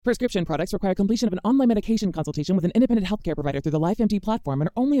Prescription products require completion of an online medication consultation with an independent healthcare provider through the LifeMD platform and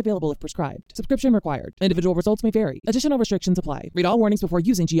are only available if prescribed. Subscription required. Individual results may vary. Additional restrictions apply. Read all warnings before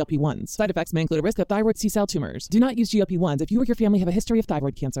using GLP-1s. Side effects may include a risk of thyroid C-cell tumors. Do not use GLP-1s if you or your family have a history of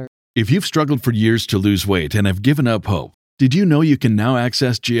thyroid cancer. If you've struggled for years to lose weight and have given up hope, did you know you can now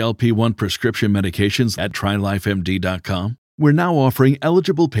access GLP-1 prescription medications at TryLifeMD.com? We're now offering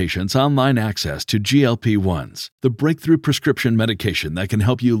eligible patients online access to GLP-1s, the breakthrough prescription medication that can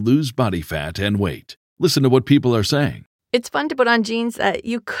help you lose body fat and weight. Listen to what people are saying. It's fun to put on jeans that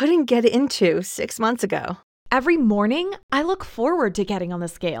you couldn't get into 6 months ago. Every morning, I look forward to getting on the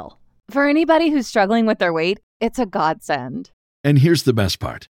scale. For anybody who's struggling with their weight, it's a godsend. And here's the best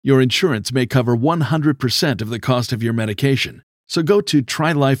part. Your insurance may cover 100% of the cost of your medication. So go to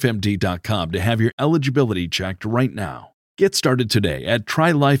TryLifeMD.com to have your eligibility checked right now. Get started today at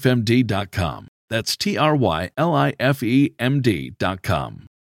TryLifeMD.com. That's TryLifeMD.com.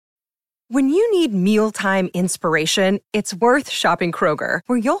 When you need mealtime inspiration, it's worth shopping Kroger,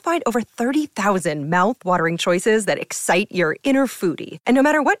 where you'll find over 30,000 mouth-watering choices that excite your inner foodie. And no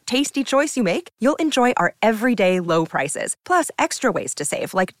matter what tasty choice you make, you'll enjoy our everyday low prices, plus extra ways to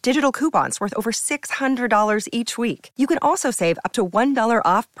save, like digital coupons worth over $600 each week. You can also save up to $1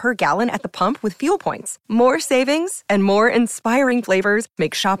 off per gallon at the pump with fuel points. More savings and more inspiring flavors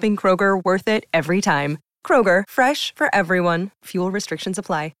make shopping Kroger worth it every time. Kroger, fresh for everyone. Fuel restrictions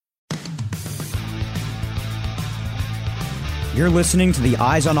apply. You're listening to the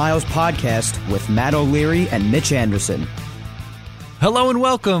Eyes on Isles podcast with Matt O'Leary and Mitch Anderson. Hello and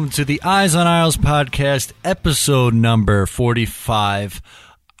welcome to the Eyes on Isles podcast, episode number 45.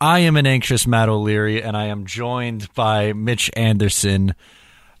 I am an anxious Matt O'Leary, and I am joined by Mitch Anderson.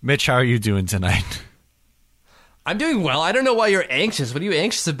 Mitch, how are you doing tonight? I'm doing well. I don't know why you're anxious. What are you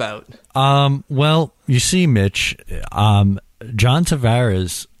anxious about? Well, you see, Mitch, John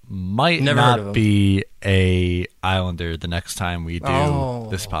Tavares might not be a Islander the next time we do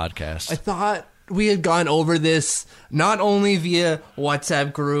this podcast. I thought we had gone over this not only via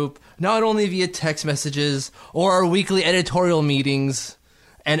WhatsApp group, not only via text messages or our weekly editorial meetings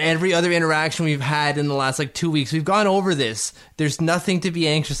and every other interaction we've had in the last 2 weeks. We've gone over this. There's nothing to be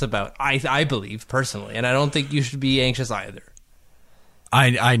anxious about, I believe, personally, and I don't think you should be anxious either.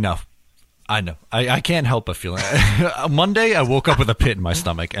 I know. I can't help but feel it. Monday, I woke up with a pit in my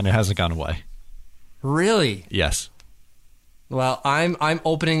stomach, and it hasn't gone away. Really? Yes. Well, I'm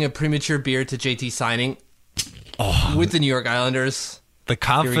opening a premature beer to JT signing with the New York Islanders. The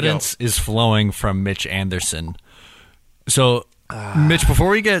confidence is flowing from Mitch Anderson. So, Mitch, before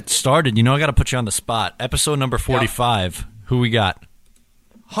we get started, I got to put you on the spot. Episode number 45, Who we got?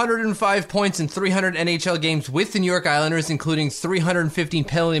 105 points in 300 NHL games with the New York Islanders, including 315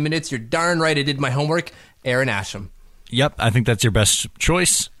 penalty minutes. You're darn right I did my homework. Aaron Asham. Yep, I think that's your best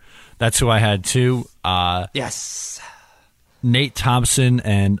choice. That's who I had too. Yes. Nate Thompson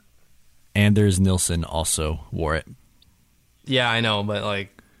and Anders Nilsson also wore it. Yeah, I know, but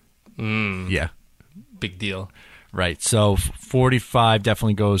yeah, big deal. Right, so 45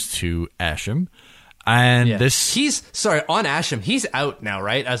 definitely goes to Asham. And he's on Asham. He's out now,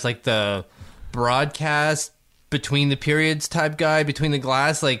 right? As the broadcast between the periods type guy, between the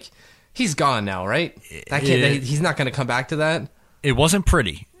glass. He's gone now, right? He's not going to come back to that. It wasn't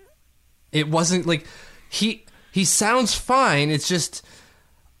pretty. It wasn't he sounds fine. It's just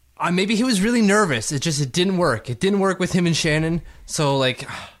maybe he was really nervous. It didn't work. It didn't work with him and Shannon. So I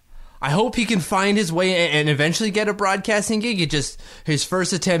hope he can find his way and eventually get a broadcasting gig. His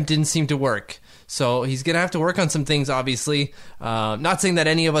first attempt didn't seem to work. So he's going to have to work on some things, obviously. Not saying that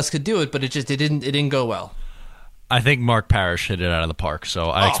any of us could do it, but it didn't go well. I think Mark Parrish hit it out of the park, so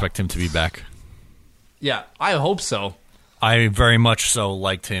I expect him to be back. Yeah, I hope so. I very much so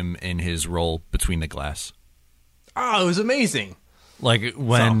liked him in his role between the glass. Oh, it was amazing.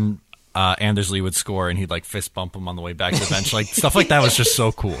 When Anders Lee would score and he'd fist bump him on the way back to the bench. Stuff like that was just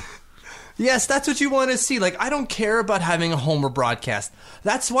so cool. Yes, that's what you want to see. I don't care about having a homer broadcast.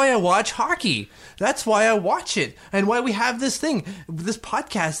 That's why I watch hockey. That's why I watch it. And why we have this thing, this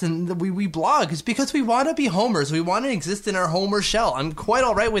podcast, and we blog. Is because we want to be homers. We want to exist in our homer shell. I'm quite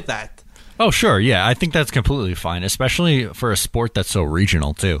all right with that. Oh, sure. Yeah, I think that's completely fine, especially for a sport that's so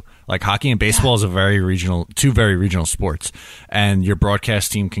regional, too. Hockey and baseball is two very regional sports. And your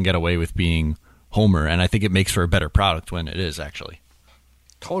broadcast team can get away with being homer. And I think it makes for a better product when it is, actually.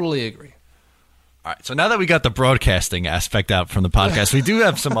 Totally agree. All right, so now that we got the broadcasting aspect out from the podcast, we do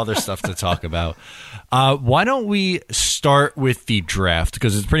have some other stuff to talk about. Why don't we start with the draft?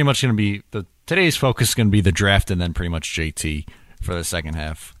 Because it's pretty much going to be today's focus is going to be the draft and then pretty much JT for the second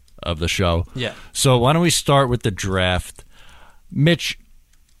half of the show. Yeah. So why don't we start with the draft? Mitch,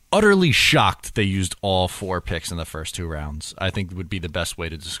 utterly shocked they used all 4 picks in the first 2 rounds. I think would be the best way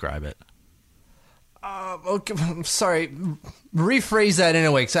to describe it. Okay, I'm sorry. Rephrase that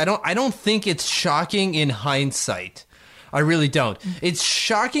anyway, because I don't think it's shocking in hindsight. I really don't. It's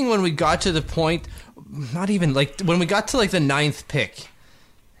shocking when we got to the point, not even like when we got to like the 9th pick,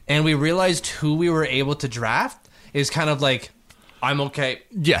 and we realized who we were able to draft. Is kind of like, I'm okay.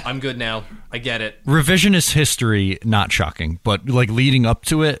 Yeah, I'm good now. I get it. Revisionist history, not shocking, but like leading up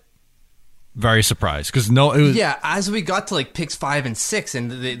to it, very surprised because as we got to like picks 5 and 6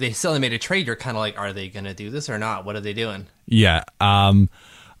 and they still made a trade, you're kind of like, are they gonna do this or not? What are they doing?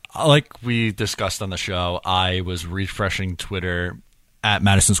 Like we discussed on the show, I was refreshing Twitter at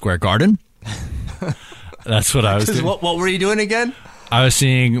Madison Square Garden. That's what I was doing. What were you doing again? I was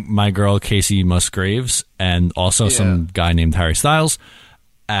seeing my girl Casey Musgraves and also some guy named Harry Styles.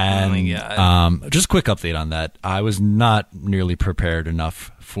 And oh my God. Just a quick update on that. I was not nearly prepared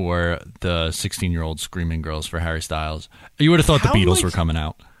enough for the 16-year-old screaming girls for Harry Styles. You would have thought the Beatles were coming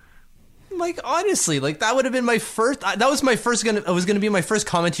out. Like, honestly, like that would have been my first. That was my first. It was going to be my first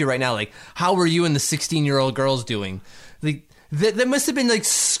comment to you right now. Like, how were you and the 16-year-old girls doing? Like, that must have been like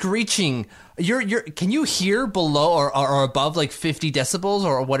screeching. Can you hear below or above like 50 decibels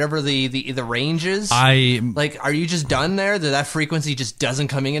or whatever the range is? Are you just done there? That frequency just doesn't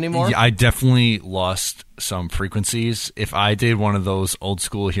come in anymore? Yeah, I definitely lost some frequencies. If I did one of those old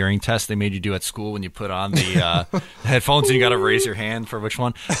school hearing tests they made you do at school when you put on the headphones and you got to raise your hand for which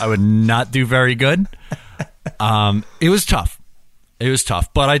one, I would not do very good. It was tough.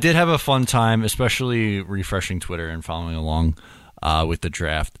 But I did have a fun time, especially refreshing Twitter and following along with the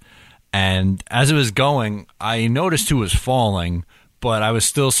draft. And as it was going, I noticed who was falling, but I was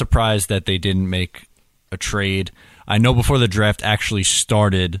still surprised that they didn't make a trade. I know before the draft actually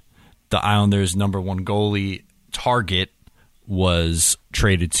started, the Islanders' number 1 goalie target was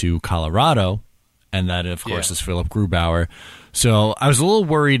traded to Colorado, and that, of course, is Philip Grubauer. So I was a little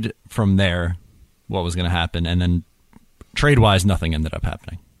worried from there what was going to happen, and then trade-wise, nothing ended up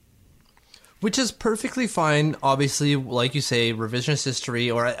happening. Which is perfectly fine. Obviously, like you say, revisionist history,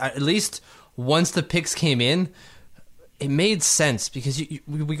 or at least once the picks came in, it made sense because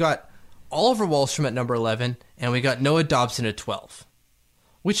we got Oliver Wahlstrom at number 11, and we got Noah Dobson at 12,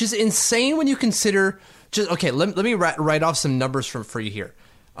 which is insane when you consider. Let me write off some numbers for you here.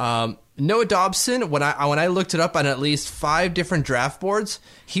 Noah Dobson, when I looked it up on at least 5 different draft boards,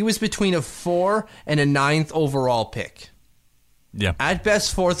 he was between a 4 and a 9th overall pick. Yeah. At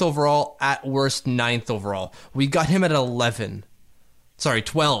best, 4th overall. At worst, 9th overall. We got him at 11. Sorry,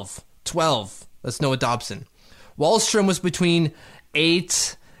 12. 12. That's Noah Dobson. Wahlstrom was between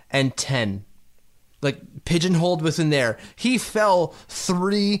 8 and 10. Like, pigeonholed within there. He fell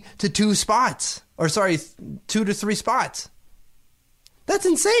 3 to 2 spots. Or, sorry, 2 to 3 spots. That's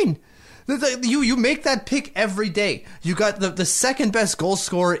insane. You make that pick every day. You got the second best goal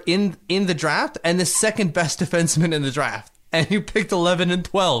scorer in the draft and the second best defenseman in the draft. And you picked 11 and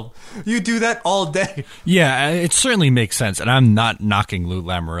 12. You do that all day. Yeah, it certainly makes sense. And I'm not knocking Lou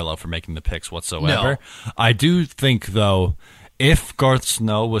Lamoriello for making the picks whatsoever. No. I do think, though, if Garth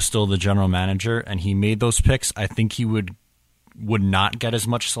Snow was still the general manager and he made those picks, I think he would not get as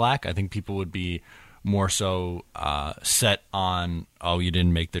much slack. I think people would be more so set on, oh, you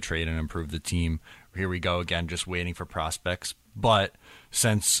didn't make the trade and improve the team. Here we go again, just waiting for prospects. But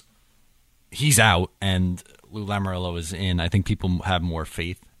since he's out and Lou Lamoriello is in, I think people have more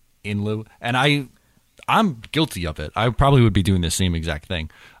faith in Lou, and I'm guilty of it. I probably would be doing the same exact thing.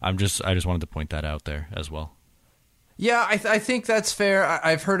 I just wanted to point that out there as well. Yeah, I think that's fair.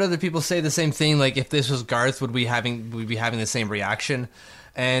 I've heard other people say the same thing. Like, if this was Garth, would we be having the same reaction?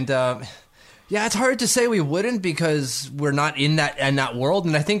 And yeah, it's hard to say we wouldn't because we're not in that world.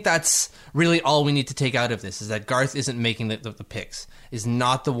 And I think that's really all we need to take out of this is that Garth isn't making the picks. Is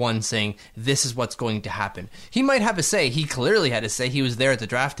not the one saying this is what's going to happen. He might have a say. He clearly had a say. He was there at the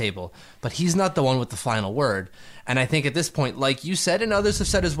draft table, but he's not the one with the final word. And I think at this point, like you said and others have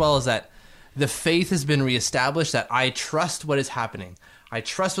said as well, is that the faith has been reestablished that I trust what is happening. I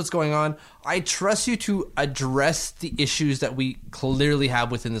trust what's going on. I trust you to address the issues that we clearly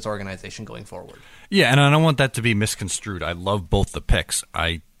have within this organization going forward. Yeah, and I don't want that to be misconstrued. I love both the picks.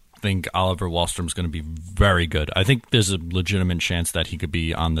 I think Oliver Wahlstrom's going to be very good. I think there's a legitimate chance that he could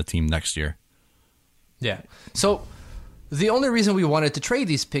be on the team next year. Yeah. So the only reason we wanted to trade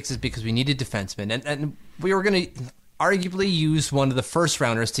these picks is because we needed defensemen, and we were going to arguably use one of the first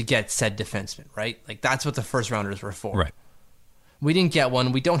rounders to get said defenseman, right? Like, that's what the first rounders were for. Right. We didn't get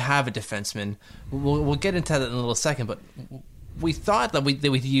one. We don't have a defenseman. We'll get into that in a little second, but we thought that they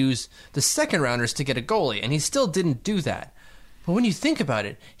would use the second rounders to get a goalie, and he still didn't do that. But when you think about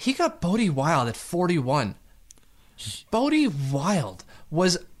it, he got Bodie Wild at 41. Bodie Wild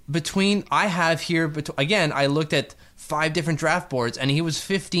was between, again, I looked at 5 different draft boards, and he was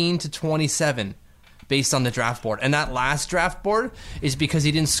 15 to 27 based on the draft board. And that last draft board is because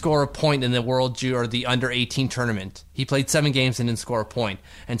he didn't score a point in the or the under-18 tournament. He played 7 games and didn't score a point.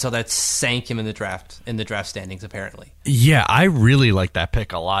 And so that sank him in the draft standings, apparently. Yeah, I really like that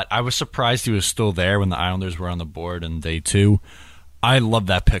pick a lot. I was surprised he was still there when the Islanders were on the board in day 2. I love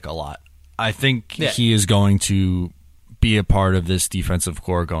that pick a lot. I think he is going to be a part of this defensive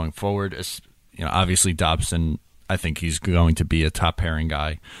core going forward. Obviously Dobson, I think he's going to be a top pairing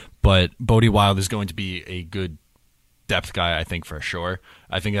guy, but Bodie Wild is going to be a good depth guy, I think, for sure.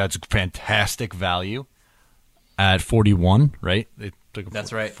 I think that's fantastic value at 41, right?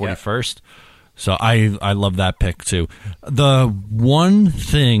 That's right. 41st. Yeah. So I love that pick too. The one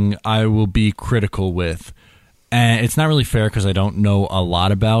thing I will be critical with, and it's not really fair because I don't know a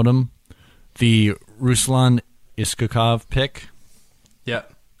lot about him, the Ruslan Iskakov pick. Yeah.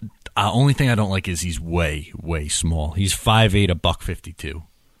 Only thing I don't like is he's way, way small. He's 5'8", $152.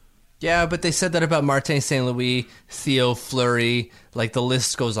 Yeah, but they said that about Martin St. Louis, Theo Fleury, like the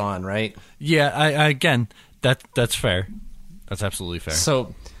list goes on, right? Yeah, again, that's fair. That's absolutely fair.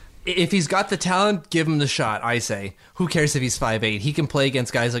 So if he's got the talent, give him the shot, I say. Who cares if he's 5'8"? He can play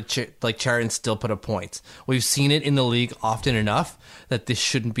against guys like Chara and still put up points. We've seen it in the league often enough that this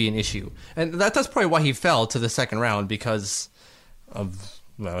shouldn't be an issue. And that's probably why he fell to the second round, because of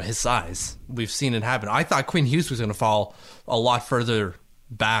his size. We've seen it happen. I thought Quinn Hughes was going to fall a lot further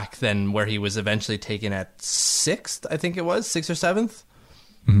back than where he was eventually taken at 6th, I think it was, 6th or 7th.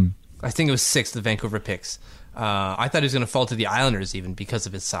 Mm-hmm. I think it was 6th, the Vancouver picks. I thought he was going to fall to the Islanders even because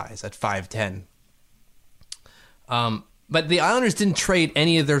of his size at 5'10". But the Islanders didn't trade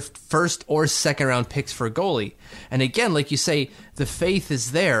any of their first or second round picks for a goalie. And again, like you say, the faith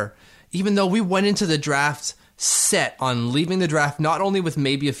is there. Even though we went into the draft set on leaving the draft not only with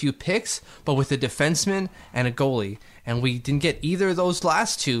maybe a few picks, but with a defenseman and a goalie. And we didn't get either of those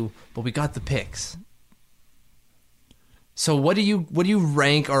last two, but we got the picks. So what do you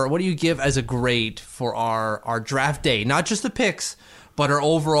rank, or what do you give as a grade for our draft day? Not just the picks, but our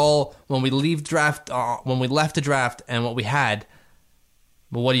overall when we left the draft and what we had.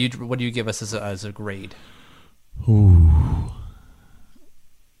 But what do you give us as a grade? Ooh.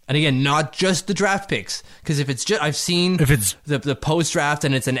 And again, not just the draft picks, because if it's the post draft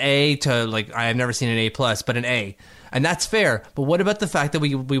and it's an A to, like, I have never seen an A+, but an A. And that's fair. But what about the fact that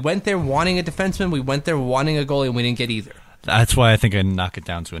we went there wanting a defenseman, we went there wanting a goalie, and we didn't get either? That's why I think I knock it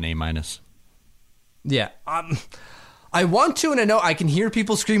down to an A-. Yeah. I want to, and I know I can hear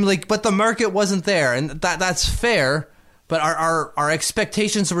people scream, like, but the market wasn't there. And that's fair, but our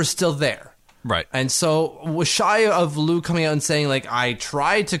expectations were still there. Right. And so was shy of Lou coming out and saying, like, I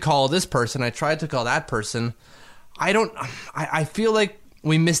tried to call this person, I tried to call that person. I feel like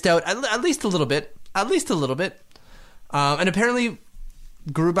we missed out at least a little bit. And apparently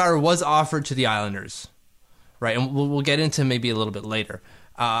Grubauer was offered to the Islanders, right? And we'll get into maybe a little bit later.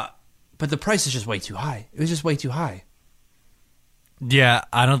 But the price is just way too high. It was just way too high. Yeah,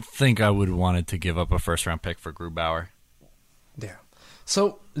 I don't think I would wanted to give up a first-round pick for Grubauer. Yeah.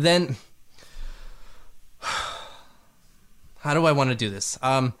 So then, how do I want to do this?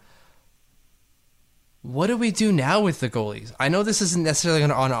 What do we do now with the goalies? I know this isn't necessarily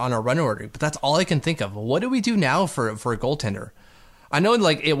on a run order, but that's all I can think of. What do we do now for a goaltender? I know,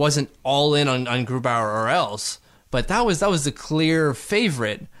 like, it wasn't all in on Grubauer or else, but that was the clear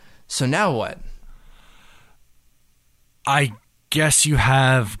favorite. So now what? I guess you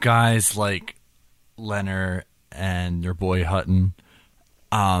have guys like Leonard and your boy Hutton.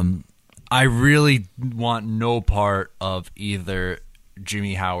 I really want no part of either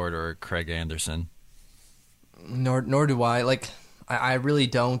Jimmy Howard or Craig Anderson. Nor do I. Like, I really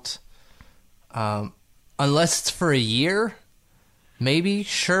don't. Unless it's for a year, maybe,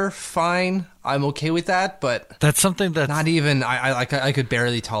 sure, fine. I'm okay with that, but that's something that not even. I could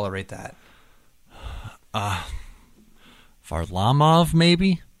barely tolerate that. Varlamov,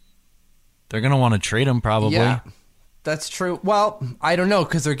 maybe. They're gonna want to trade him, probably. Yeah, that's true. Well, I don't know,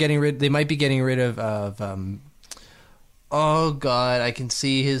 because they might be getting rid of oh God, I can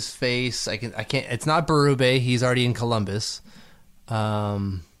see his face. I can't. It's not Berube. He's already in Columbus.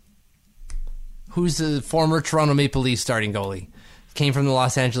 Who's the former Toronto Maple Leafs starting goalie? Came from the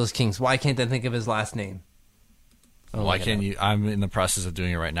Los Angeles Kings. Why can't I think of his last name? Why can't you? I'm in the process of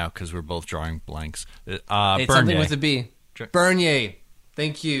doing it right now because we're both drawing blanks. It's something with a B. Bernier.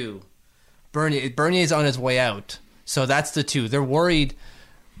 Thank you. Bernier's on his way out. So that's the two. They're worried.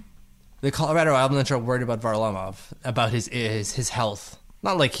 the Colorado Avalanche are worried about Varlamov, about his health.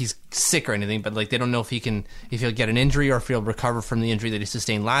 Not like he's sick or anything, but like they don't know if he'll get an injury or if he'll recover from the injury that he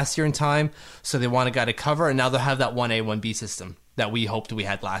sustained last year in time. So they want a guy to cover, and now they'll have that 1A, 1B system that we hoped we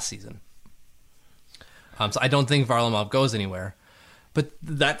had last season. So I don't think Varlamov goes anywhere, but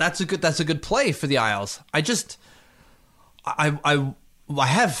that's a good play for the Isles. I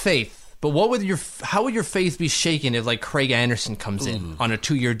have faith, but how would your faith be shaken if like Craig Anderson comes in on a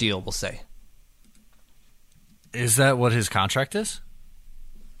 2-year deal? We'll say. Is that what his contract is?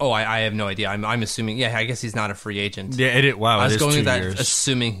 Oh, I have no idea. I'm assuming. Yeah, I guess he's not a free agent. Yeah, wow. I was going with that, 2 years.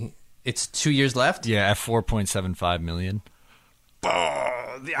 assuming it's 2 years left. Yeah, at $4.75 million.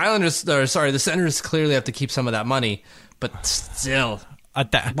 The Senators clearly have to keep some of that money, but still,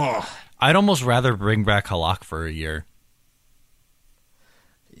 I'd almost rather bring back Halak for a year.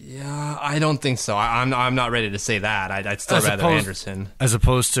 Yeah, I don't think so. I'm not ready to say that. I'd still rather Anderson as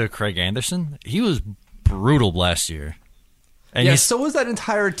opposed to Craig Anderson. He was brutal last year. And yeah, so was that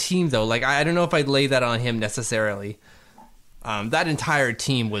entire team, though. Like, I don't know if I'd lay that on him necessarily. That entire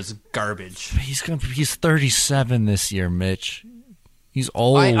team was garbage. He's 37 this year, Mitch. He's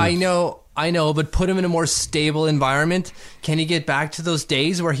old. I know, but put him in a more stable environment. Can he get back to those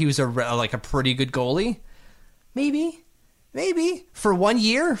days where he was a pretty good goalie? Maybe for 1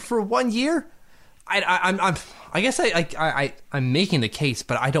 year. I'm making the case,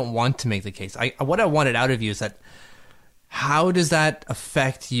 but I don't want to make the case. What I wanted out of you is that. How does that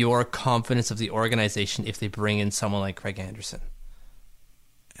affect your confidence of the organization if they bring in someone like Craig Anderson?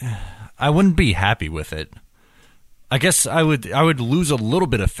 I wouldn't be happy with it. I guess I would lose a little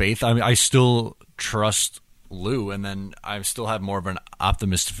bit of faith. I mean, I still trust Lou, and then I still have more of an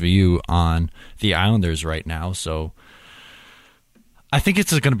optimistic view on the Islanders right now. So I think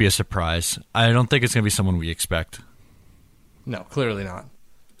it's going to be a surprise. I don't think it's going to be someone we expect. No, clearly not.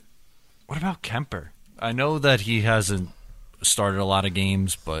 What about Kemper? I know that he hasn't started a lot of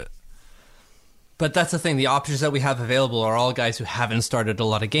games, but that's the thing. The options that we have available are all guys who haven't started a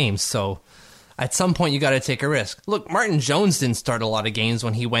lot of games. So at some point, you got to take a risk. Look, Martin Jones didn't start a lot of games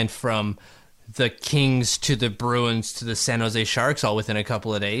when he went from the Kings to the Bruins to the San Jose Sharks all within a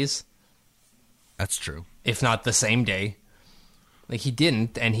couple of days. That's true. If not the same day. Like, he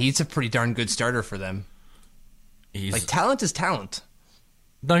didn't, and he's a pretty darn good starter for them. Talent is talent.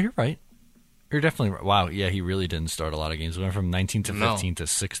 No, you're right. You're definitely right. Wow, yeah, he really didn't start a lot of games. We went from 19 to 15 to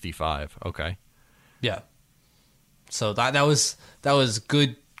 65. Okay. Yeah. So that was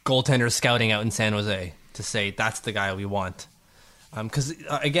good goaltender scouting out in San Jose to say that's the guy we want. Because,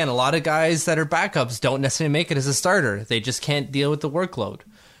 again, a lot of guys that are backups don't necessarily make it as a starter. They just can't deal with the workload.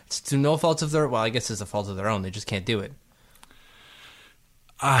 It's to no fault of their... Well, I guess it's a fault of their own. They just can't do it.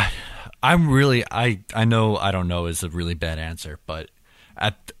 I know I don't know is a really bad answer, but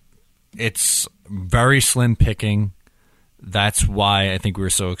it's very slim picking. That's why I think we were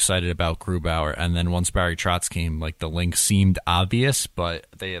so excited about Grubauer. And then once Barry Trotz came, like, the link seemed obvious, but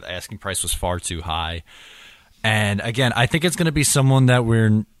the asking price was far too high. And again, I think it's going to be someone that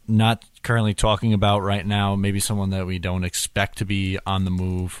we're not currently talking about right now. Maybe someone that we don't expect to be on the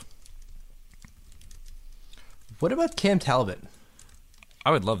move. What about Cam Talbot?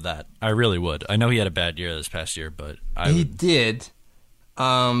 I would love that. I really would. I know he had a bad year this past year, but he did.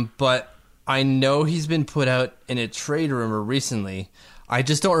 But I know he's been put out in a trade rumor recently. I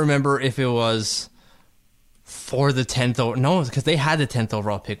just don't remember if it was for the 10th overall. No, because they had the 10th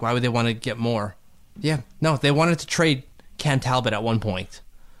overall pick. Why would they want to get more? Yeah, no, they wanted to trade Cam Talbot at one point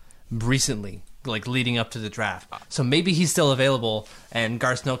recently, like leading up to the draft. So maybe he's still available, and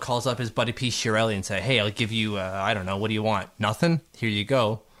Garth Snow calls up his buddy Pete Chiarelli and say, "Hey, I'll give you, I don't know, what do you want? Nothing? Here you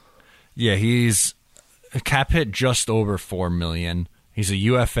go." Yeah, he's a cap hit just over $4 million. He's a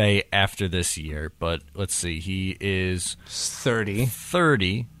UFA after this year, but let's see, he is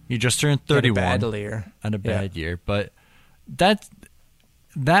 30. He just turned 31. Had a bad year, but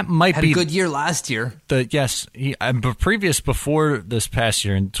that might had be a good year last year. Before this past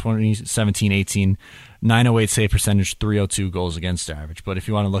year in 2017-18, 908 save percentage, 302 goals against average. But if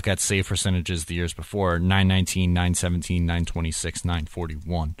you want to look at save percentages the years before, 919, 917, 926,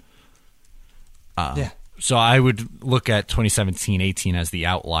 941. So I would look at 2017-18 as the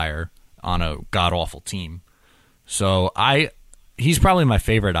outlier on a god-awful team. So he's probably my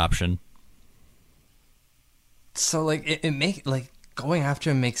favorite option. So going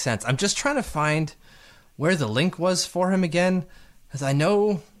after him makes sense. I'm just trying to find where the link was for him again, because I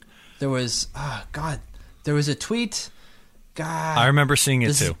know there was there was a tweet. God, I remember seeing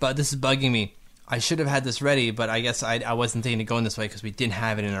it too. But this is bugging me. I should have had this ready, but I guess I wasn't thinking of going this way because we didn't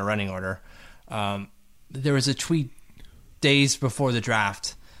have it in a running order. There was a tweet days before the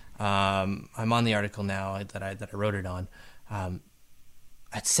draft I'm on the article now that I wrote it on.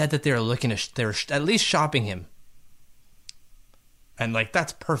 It said that they were at least shopping him. And like,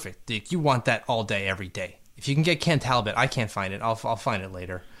 that's perfect. Like, you want that all day, every day. If you can get Cam Talbot, I can't find it. I'll find it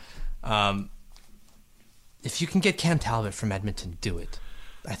later. If you can get Cam Talbot from Edmonton, do it.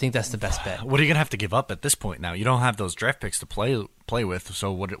 I think that's the best bet. What are you going to have to give up at this point now? You don't have those draft picks to play with,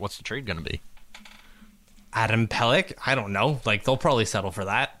 so what's the trade going to be? Adam Pelech? I don't know. Like, they'll probably settle for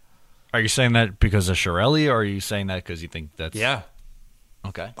that. Are you saying that because of Chiarelli, or are you saying that because you think that's... Yeah.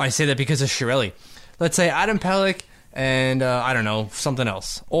 Okay. I say that because of Chiarelli. Let's say Adam Pelech and, I don't know, something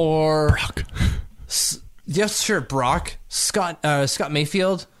else. Or... Brock. Yes, sure, Brock. Scott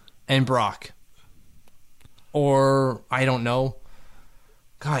Mayfield and Brock. Or, I don't know...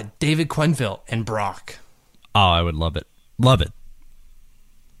 God, David Quenneville and Brock. Oh, I would love it. Love it.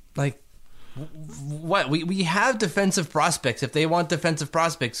 Like, what? We have defensive prospects. If they want defensive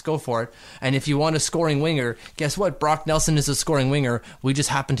prospects, go for it. And if you want a scoring winger, guess what? Brock Nelson is a scoring winger. We just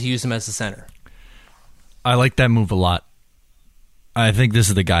happen to use him as the center. I like that move a lot. I think this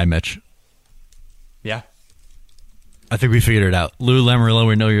is the guy, Mitch. Yeah. I think we figured it out. Lou Lamoriello,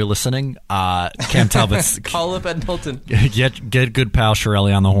 we know you're listening. Cam Talbot's... Call up Ed Milton. Get good pal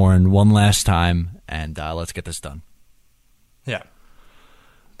Chiarelli on the horn one last time, and let's get this done. Yeah.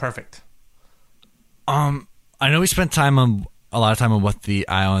 Perfect. I know we spent a lot of time on what the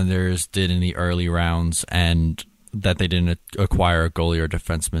Islanders did in the early rounds and that they didn't acquire a goalie or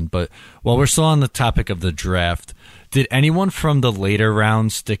defenseman, but while we're still on the topic of the draft, did anyone from the later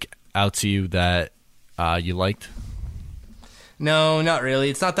rounds stick out to you that you liked? No, not really.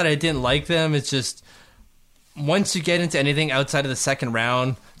 It's not that I didn't like them. It's just once you get into anything outside of the second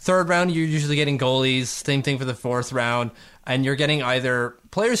round, third round, you're usually getting goalies. Same thing for the fourth round. And you're getting either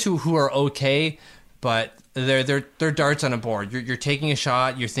players who are okay, but they're darts on a board. You're taking a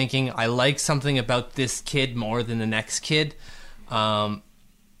shot. You're thinking, I like something about this kid more than the next kid. So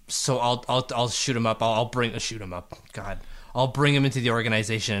I'll shoot him up. I'll shoot him up. God, I'll bring him into the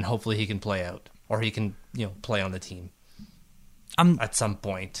organization, and hopefully he can play out, or he can play on the team. At some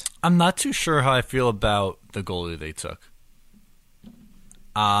point. I'm not too sure how I feel about the goalie they took.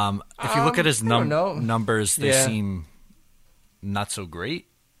 If you look at his numbers, they seem not so great.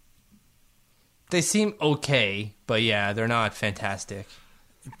 They seem okay, but yeah, they're not fantastic.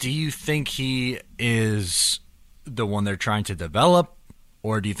 Do you think he is the one they're trying to develop,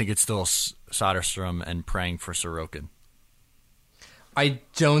 or do you think it's still Soderstrom and praying for Sorokin? I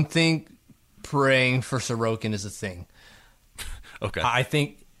don't think praying for Sorokin is a thing. Okay. I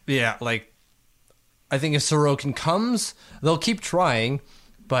think if Sorokin comes, they'll keep trying,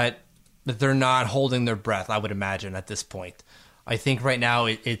 but they're not holding their breath, I would imagine, at this point. I think right now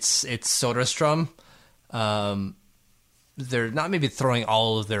it's Soderstrom. They're not maybe throwing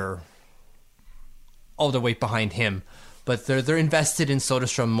all their weight behind him, but they're invested in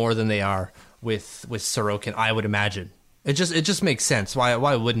Soderstrom more than they are with Sorokin, I would imagine. It just makes sense.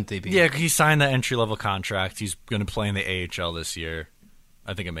 Why wouldn't they be? Yeah, he signed that entry-level contract. He's going to play in the AHL this year.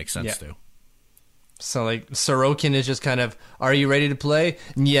 I think it makes sense, too. So, like, Sorokin is just kind of, are you ready to play?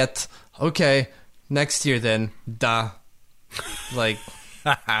 Yet. Okay. Next year, then. Duh. Like.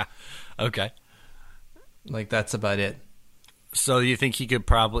 Okay. Like, that's about it. So, you think he could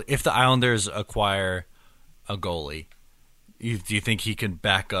probably, if the Islanders acquire a goalie, do you think he can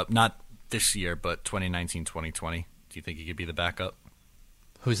back up, not this year, but 2019, 2020? Do you think he could be the backup?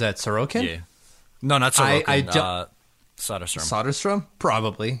 Who's that, Sorokin? Yeah. No, not Sorokin. Soderstrom. Soderstrom?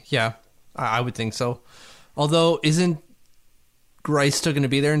 Probably, yeah. I would think so. Although, isn't Greiss still going to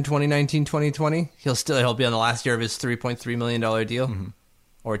be there in 2019, 2020? He'll be on the last year of his $3.3 million deal? Mm-hmm.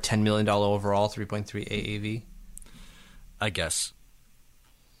 Or $10 million overall, 3.3 AAV? I guess.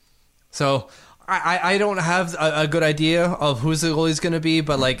 So, I don't have a good idea of who's the goalie's going to be,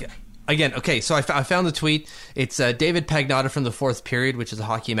 but like... Again, okay, so I found the tweet. It's David Pagnotta from The Fourth Period, which is a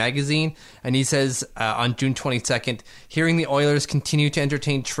hockey magazine, and he says on June 22nd, hearing the Oilers continue to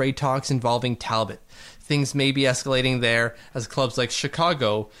entertain trade talks involving Talbot. Things may be escalating there as clubs like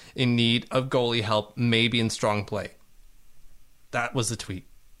Chicago, in need of goalie help, may be in strong play. That was the tweet.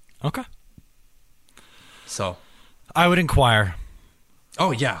 Okay. So. I would inquire.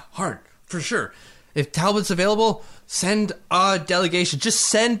 Oh, yeah, hard, for sure. If Talbot's available, send a delegation. Just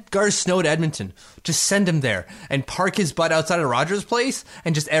send Garth Snow to Edmonton. Just send him there and park his butt outside of Rogers Place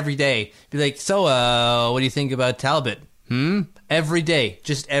and just every day be like, so, what do you think about Talbot? Every day.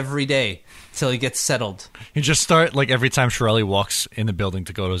 Just every day till he gets settled. You just start, like, every time Chiarelli walks in the building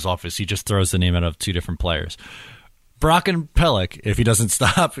to go to his office, he just throws the name out of two different players. Brock and Pelech, if he doesn't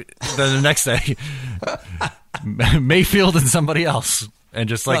stop, then the next day, Mayfield and somebody else. And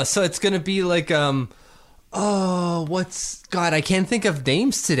just like... so it's going to be like, God, I can't think of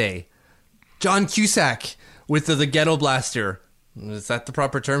names today. John Cusack with the Ghetto Blaster. Is that the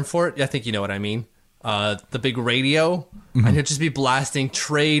proper term for it? I think you know what I mean. The big radio. And he'll just be blasting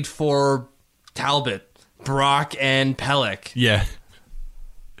trade for Talbot, Brock, and Pelech. Yeah.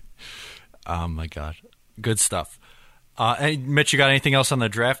 Oh, my God. Good stuff. Hey, Mitch, you got anything else on the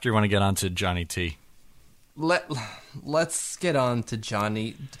draft, or you want to get on to Johnny T? Let's get on to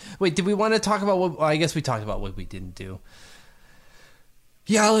Johnny. Wait, did we want to talk about what... I guess we talked about what we didn't do.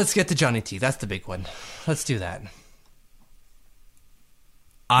 Yeah, let's get to Johnny T. That's the big one. Let's do that.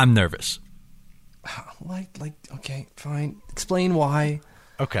 I'm nervous. Okay, fine. Explain why.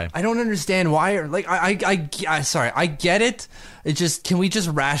 Okay. I don't understand why. I get it. It just, can we just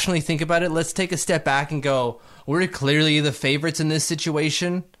rationally think about it? Let's take a step back and go, we're clearly the favorites in this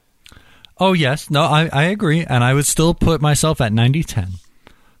situation. Oh, yes. No, I agree. And I would still put myself at 90-10.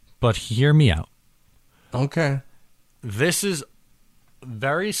 But hear me out. Okay. This is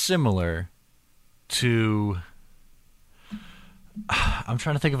very similar to... I'm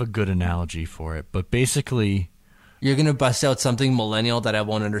trying to think of a good analogy for it. But basically... You're going to bust out something millennial that I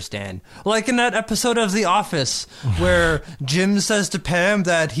won't understand. Like in that episode of The Office where Jim says to Pam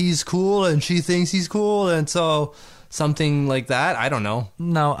that he's cool and she thinks he's cool. And so something like that. I don't know.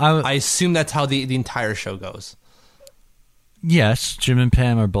 No, I assume that's how the entire show goes. Yes, Jim and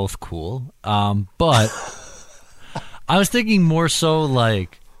Pam are both cool. But I was thinking more so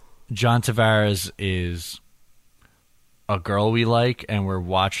like John Tavares is a girl we like and we're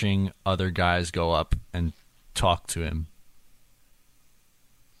watching other guys go up and talk to him.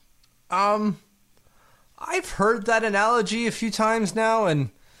 I've heard that analogy a few times now, and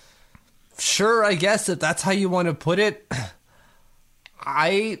sure, I guess if that's how you want to put it.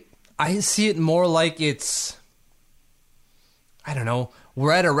 I see it more like it's, I don't know,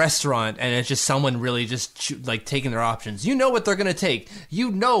 we're at a restaurant and it's just someone really just like taking their options. You know what they're going to take.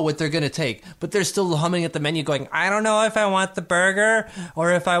 You know what they're going to take, but they're still humming at the menu going, I don't know if I want the burger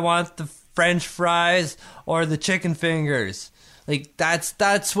or if I want the French fries or the chicken fingers. Like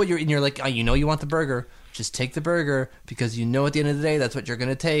that's what you're like, oh, you know you want the burger. Just take the burger because you know at the end of the day that's what you're going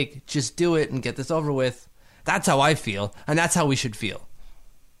to take. Just do it and get this over with. That's how I feel, and that's how we should feel.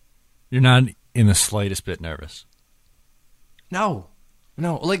 You're not in the slightest bit nervous. No.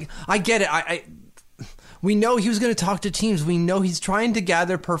 Like I get it. We know he was going to talk to teams. We know he's trying to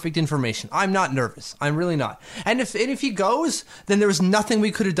gather perfect information. I'm not nervous. I'm really not. And if he goes, then there was nothing we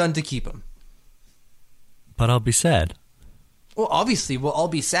could have done to keep him. But I'll be sad. Well, obviously, we'll all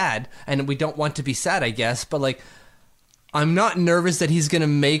be sad, and we don't want to be sad, I guess. But, like, I'm not nervous that he's going to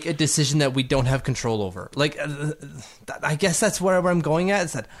make a decision that we don't have control over. Like, I guess that's where I'm going at,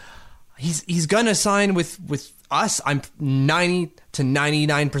 is that he's going to sign with us. I'm 90 to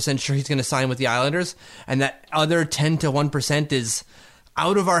 99% sure he's going to sign with the Islanders, and that other 10 to 1% is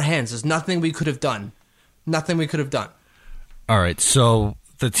out of our hands. There's nothing we could have done. Nothing we could have done. All right, so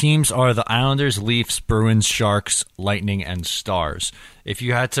the teams are the Islanders, Leafs, Bruins, Sharks, Lightning, and Stars. If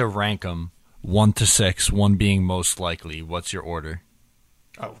you had to rank them 1 to 6, 1 being most likely, what's your order?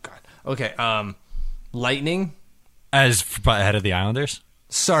 Oh, God. Okay, Lightning. As ahead of the Islanders?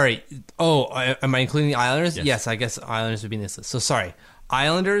 Sorry. Oh, am I including the Islanders? Yes, I guess Islanders would be in this list. So, sorry.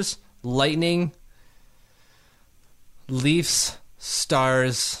 Islanders, Lightning, Leafs,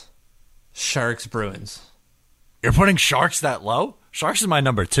 Stars, Sharks, Bruins. You're putting Sharks that low? Sharks is my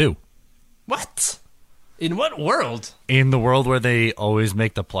number 2. What? In what world? In the world where they always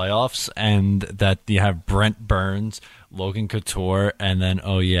make the playoffs and that you have Brent Burns, Logan Couture, and then,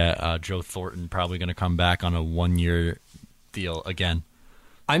 Joe Thornton probably going to come back on a 1-year deal again.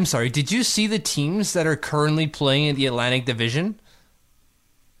 I'm sorry, did you see the teams that are currently playing in the Atlantic Division?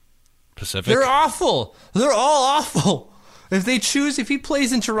 Pacific? They're awful. They're all awful. If he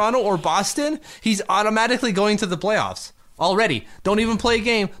plays in Toronto or Boston, he's automatically going to the playoffs. Already. Don't even play a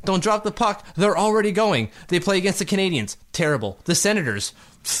game. Don't drop the puck. They're already going. They play against the Canadiens. Terrible. The Senators.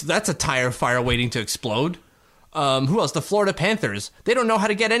 That's a tire fire waiting to explode. Who else? The Florida Panthers. They don't know how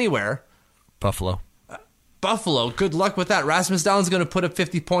to get anywhere. Buffalo. Good luck with that. Rasmus Dahlon's going to put up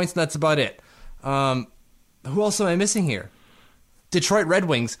 50 points, and that's about it. Who else am I missing here? Detroit Red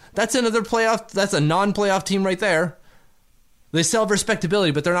Wings. That's another playoff. That's a non-playoff team right there. They still have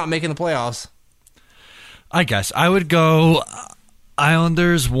respectability, but they're not making the playoffs. I guess I would go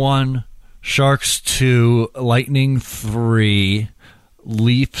Islanders 1, Sharks 2, Lightning 3,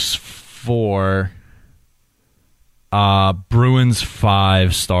 Leafs 4, Bruins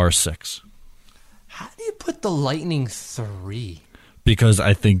 5, Stars 6. How do you put the Lightning 3? Because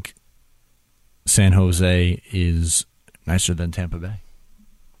I think San Jose is nicer than Tampa Bay.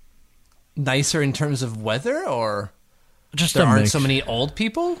 nicer in terms of weather, or Just there a aren't mix. so many old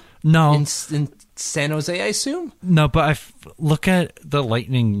people No, in San Jose, I assume? no, but look at the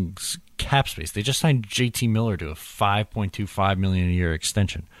Lightning's cap space. They just signed JT Miller to a $5.25 million a year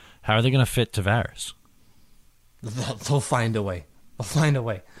extension. How are they going to fit Tavares? They'll find a way. They'll find a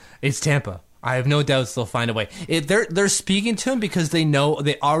way. It's Tampa. I have no doubts they'll find a way. They're speaking to him because they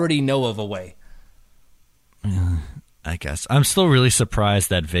already know of a way. I guess. I'm still really surprised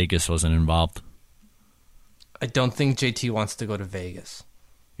that Vegas wasn't involved. I don't think JT wants to go to Vegas.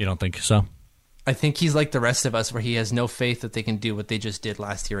 You don't think so? I think he's like the rest of us, where he has no faith that they can do what they just did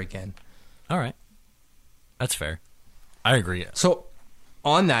last year again. All right. That's fair. I agree. So,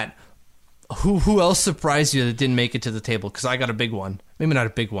 on that, who else surprised you that didn't make it to the table? Because I got a big one. Maybe not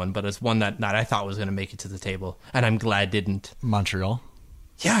a big one, but it's one that I thought was going to make it to the table, and I'm glad didn't. Montreal?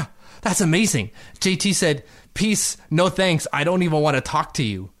 Yeah, that's amazing. JT said, "Peace, no thanks. I don't even want to talk to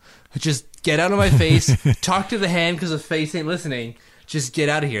you. Just get out of my face. Talk to the hand because the face ain't listening. Just get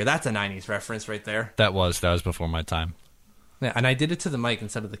out of here." That's a 90s reference right there. That was before my time. Yeah, and I did it to the mic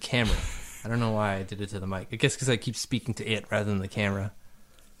instead of the camera. I don't know why I did it to the mic. I guess because I keep speaking to it rather than the camera.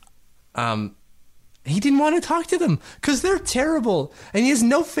 He didn't want to talk to them because they're terrible, and he has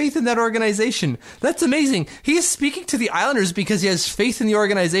no faith in that organization. That's amazing. He is speaking to the Islanders because he has faith in the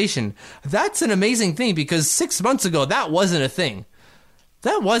organization. That's an amazing thing, because 6 months ago, that wasn't a thing.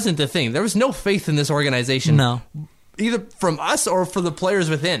 That wasn't the thing. There was no faith in this organization. No. Either from us or for the players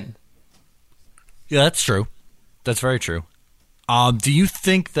within. Yeah, that's true. That's very true. Do you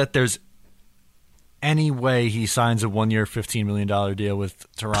think that there's any way he signs a 1-year, $15 million deal with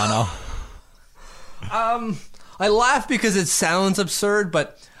Toronto? I laugh because it sounds absurd,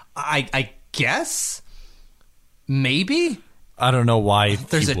 but I guess maybe I don't know why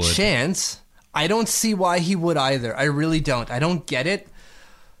there's he a would. chance. I don't see why he would either. I really don't. I don't get it.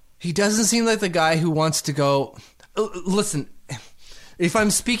 He doesn't seem like the guy who wants to go. Listen, if I'm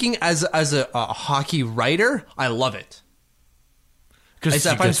speaking as a hockey writer, I love it.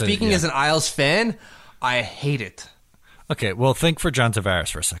 If I'm speaking as an Isles fan, I hate it. Okay, well, think for John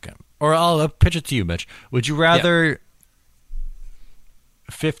Tavares for a second. Or I'll pitch it to you, Mitch. Would you rather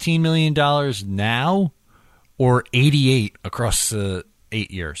 $15 million now or 88 across 8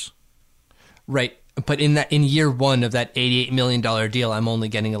 years? Right. But in year one of that $88 million deal, I'm only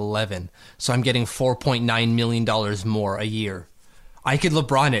getting 11. So I'm getting $4.9 million more a year. I could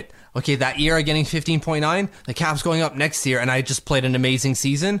LeBron it. Okay, that year I'm getting 15.9. The cap's going up next year, and I just played an amazing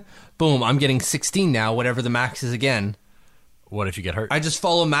season. Boom, I'm getting 16 now, whatever the max is again. What if you get hurt? I just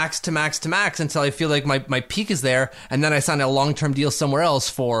follow max to max to max until I feel like my peak is there, and then I sign a long-term deal somewhere else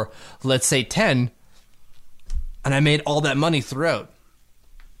for, let's say, 10, and I made all that money throughout.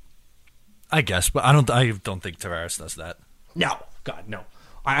 I guess, but I don't think Tavares does that. No, God, no.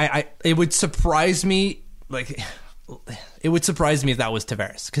 It would surprise me, it would surprise me if that was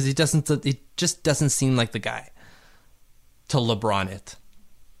Tavares, because it just doesn't seem like the guy to LeBron it.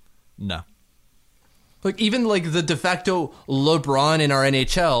 No. Even the de facto LeBron in our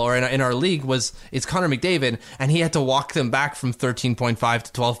NHL or in our league is Connor McDavid, and he had to walk them back from 13.5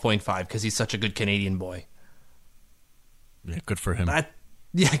 to 12.5 because he's such a good Canadian boy. Yeah, good for him.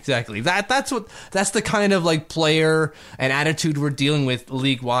 Yeah, exactly. That's the kind of player and attitude we're dealing with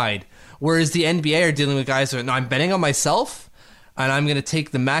league wide. Whereas the NBA are dealing with guys who are, no, I'm betting on myself, and I'm going to take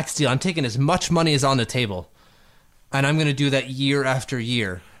the max deal. I'm taking as much money as on the table, and I'm going to do that year after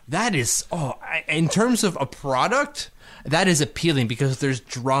year. That is, in terms of a product, that is appealing because there's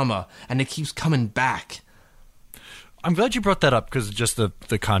drama and it keeps coming back. I'm glad you brought that up because just the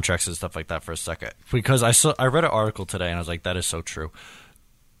contracts and stuff like that for a second. Because I read an article today and I was like, that is so true.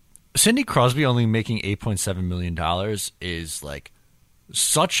 Sidney Crosby only making $8.7 million is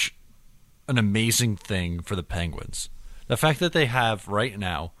such an amazing thing for the Penguins. The fact that they have right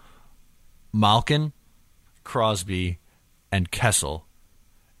now Malkin, Crosby, and Kessel,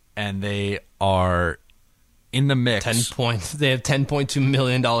 and they are in the mix. They have $10.2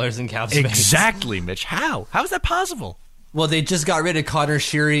 million in cap space. Exactly, Mitch. How is that possible? Well, they just got rid of Connor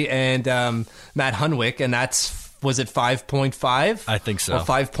Sheary and Matt Hunwick, and was it 5.5? I think so. Or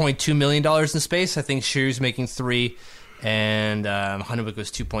 $5.2 million in space. I think Sheary's making 3, and Hunwick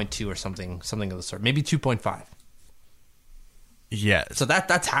was 2.2 or something of the sort. Maybe 2.5. Yeah. So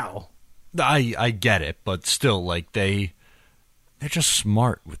that's how. I get it, but still, they're just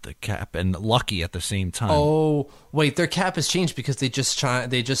smart with the cap and lucky at the same time. Oh, wait, their cap has changed because they just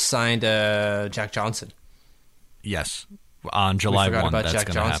signed Jack Johnson. Yes, on July 1, that's Jack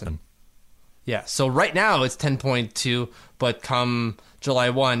going to happen. Yeah, so right now it's 10.2, but come July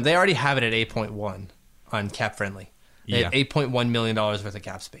 1, they already have it at 8.1 on cap friendly. They have $8.1 million worth of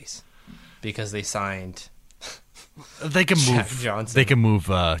cap space. because they signed. They can Jack move. Johnson. They can move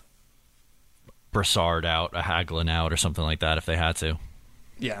Brassard out, Hagelin out, or something like that if they had to.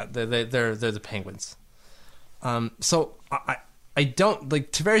 Yeah, they're the Penguins. So I don't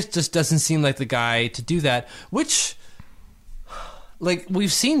like Tavares. Just doesn't seem like the guy to do that. Which, like,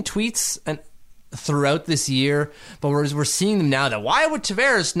 we've seen tweets and throughout this year, but we're seeing them now. That why would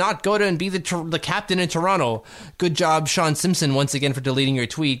Tavares not go to and be the captain in Toronto? Good job, Sean Simpson, once again for deleting your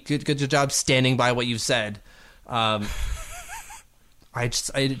tweet. Good job standing by what you've said. It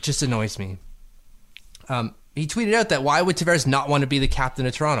just annoys me. He tweeted out that why would Tavares not want to be the captain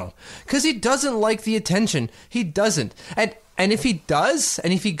of Toronto? Because he doesn't like the attention. He doesn't. And if he does,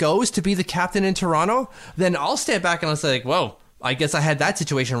 and if he goes to be the captain in Toronto, then I'll stand back and I'll say, like, whoa, I guess I had that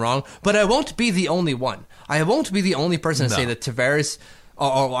situation wrong. But I won't be the only one. I won't be the only person to say that Tavares,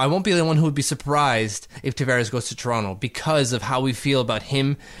 or I won't be the one who would be surprised if Tavares goes to Toronto because of how we feel about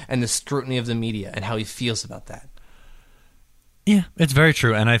him and the scrutiny of the media and how he feels about that. Yeah, it's very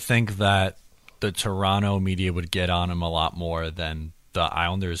true. And I think that the Toronto media would get on him a lot more than the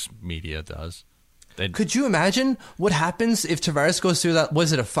Islanders media does. Could you imagine what happens if Tavares goes through that?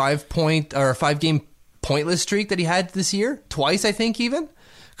 Was it a 5-point or a 5-game pointless streak that he had this year? Twice, I think, even.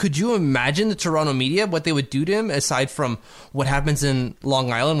 Could you imagine the Toronto media, what they would do to him, aside from what happens in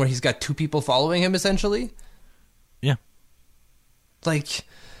Long Island, where he's got 2 people following him, essentially? Yeah. Like,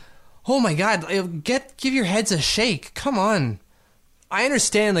 oh my God, give your heads a shake. Come on. I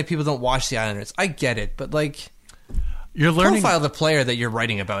understand, like, people don't watch the Islanders. I get it, but, like, you're learning, profile the player that you're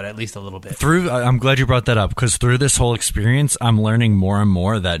writing about at least a little bit. I'm glad you brought that up, because through this whole experience, I'm learning more and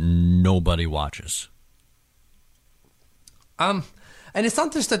more that nobody watches. And it's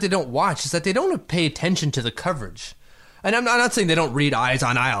not just that they don't watch; it's that they don't pay attention to the coverage. And I'm not saying they don't read Eyes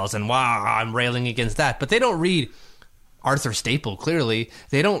on Isles, and wow, I'm railing against that. But they don't read Arthur Staple. Clearly,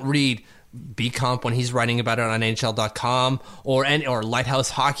 they don't read B-Comp when he's writing about it on NHL.com, or Lighthouse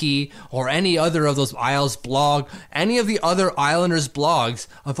Hockey, or any other of those Isles blog. Any of the other Islanders blogs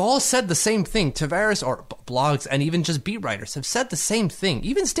have all said the same thing. Tavares, or blogs, and even just beat writers have said the same thing.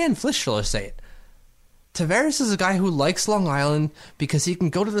 Even Stan Flischler say it. Tavares is a guy who likes Long Island because he can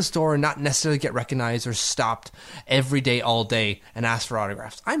go to the store and not necessarily get recognized or stopped every day, all day, and ask for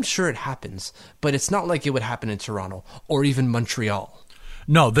autographs. I'm sure it happens, but it's not like it would happen in Toronto or even Montreal.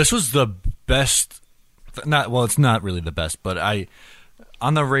 No, this was the best. It's not really the best, but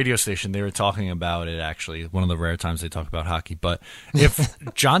on the radio station, they were talking about it, actually. One of the rare times they talk about hockey. But if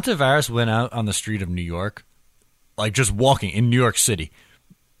John Tavares went out on the street of New York, like just walking in New York City,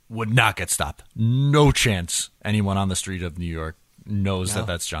 would not get stopped. No chance anyone on the street of New York knows that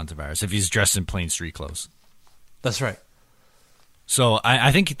that's John Tavares if he's dressed in plain street clothes. That's right. So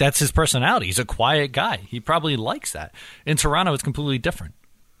I think that's his personality. He's a quiet guy. He probably likes that. In Toronto, it's completely different.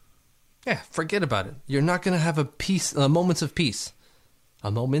 Yeah, forget about it. You're not going to have a moment of peace.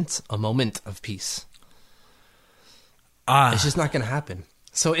 A moment of peace. It's just not going to happen.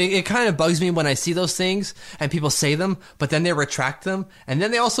 So it kind of bugs me when I see those things and people say them, but then they retract them, and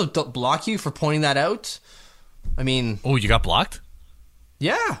then they also block you for pointing that out. I mean... Oh, you got blocked?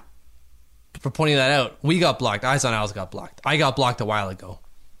 Yeah. For pointing that out. We got blocked. Eyes on Owls got blocked. I got blocked a while ago.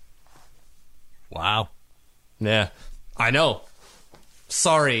 Wow. Yeah. I know.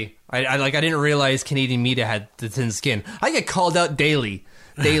 Sorry. I didn't realize Canadian media had the thin skin. I get called out daily.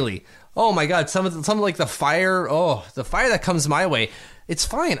 Oh my God. Some like the fire that comes my way. It's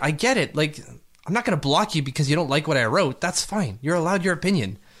fine. I get it. Like, I'm not going to block you because you don't like what I wrote. That's fine. You're allowed your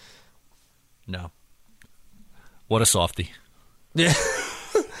opinion. No. What a softie. Yeah.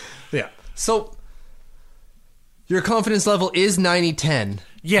 Yeah. So, your confidence level is 90-10.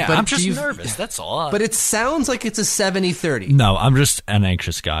 Yeah, but I'm just nervous. That's all. But it sounds like it's a 70-30. No, I'm just an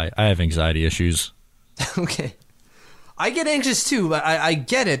anxious guy. I have anxiety issues. Okay. I get anxious too. I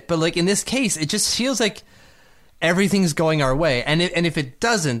get it. But like in this case, it just feels like everything's going our way. And if it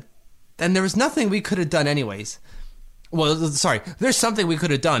doesn't, then there was nothing we could have done anyways. Well, sorry. There's something we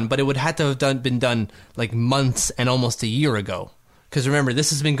could have done, but it would have to have been done like months and almost a year ago. Because remember, this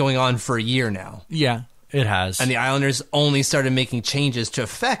has been going on for a year now. Yeah, it has. And the Islanders only started making changes to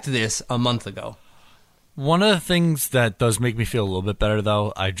affect this a month ago. One of the things that does make me feel a little bit better,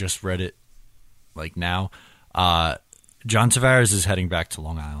 though, I just read it like now. John Tavares is heading back to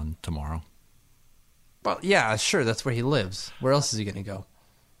Long Island tomorrow. Well, yeah, sure. That's where he lives. Where else is he going to go?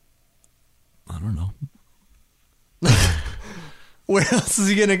 I don't know. Where else is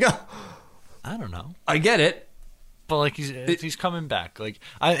he going to go? I don't know. I get it. But like he's coming back. Like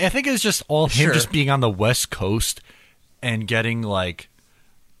I think it's just all him just being on the West Coast and getting like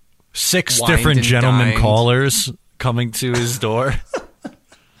 6 different gentleman callers coming to his door.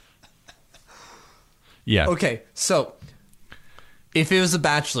 Yeah. Okay, so if it was a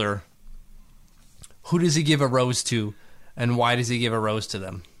bachelor, who does he give a rose to, and why does he give a rose to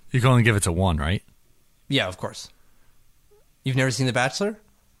them? You can only give it to one, right? Yeah, of course. You've never seen The Bachelor?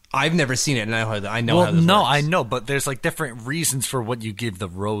 I've never seen it, and I know Well, how this no, works. I know, but there's like different reasons for what you give the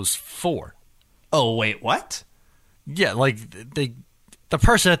rose for. Oh, wait, what? Yeah, like the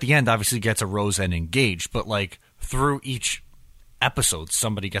person at the end obviously gets a rose and engaged, but like through each episode,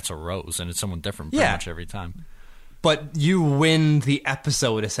 somebody gets a rose, and it's someone different pretty much every time. But you win the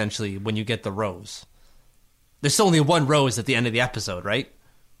episode, essentially, when you get the rose. There's only one rose at the end of the episode, right?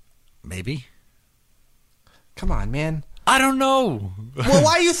 Maybe. Come on, man. I don't know. Well,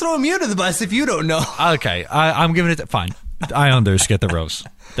 why are you throwing me under the bus if you don't know? Okay, I'm giving it fine. Islanders get the rose.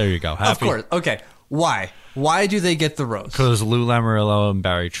 There you go. Happy. Of course. Okay. Why? Why do they get the rose? Because Lou Lamoriello and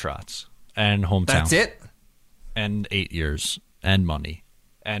Barry Trotz. And hometown. That's it? And 8 years. And money.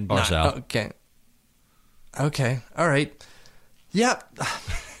 And Nah, Barzell. okay. Okay. All right. Yeah.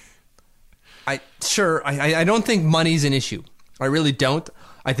 I don't think money's an issue. I really don't.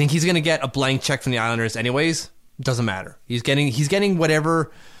 I think he's going to get a blank check from the Islanders anyways. Doesn't matter. He's getting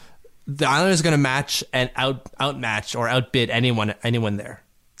whatever the Islanders are going to match and outmatch or outbid anyone there.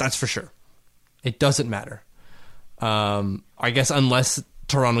 That's for sure. It doesn't matter. I guess unless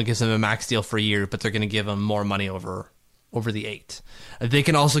Toronto gives him a max deal for a year, but they're going to give him more money over the 8. They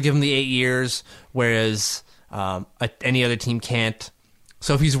can also give him the 8 years, whereas any other team can't.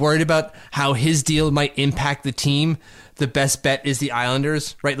 So if he's worried about how his deal might impact the team, the best bet is the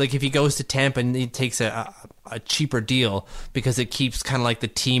Islanders, right? Like if he goes to Tampa and he takes a cheaper deal because it keeps kind of like the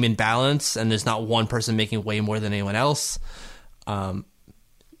team in balance and there's not one person making way more than anyone else,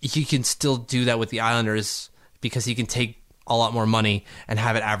 he can still do that with the Islanders because he can take a lot more money and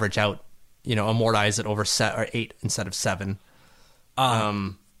have it average out, amortize it over 8 instead of 7.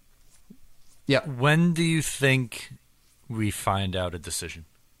 Yeah. When do you think we find out a decision?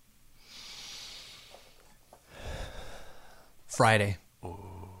 Friday.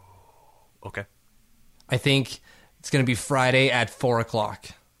 Okay. I think it's going to be Friday at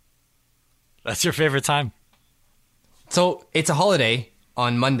 4:00. That's your favorite time? So it's a holiday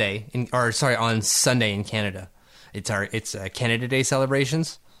on Monday, on Sunday in Canada. It's Canada Day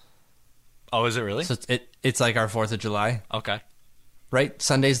celebrations. Oh, is it really? So it's like our 4th of July. Okay. Right?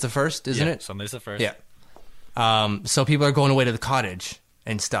 Sunday's the 1st, isn't it? Sunday's the 1st. Yeah. So people are going away to the cottage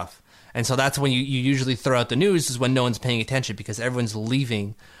and stuff. And so that's when you usually throw out the news is when no one's paying attention because everyone's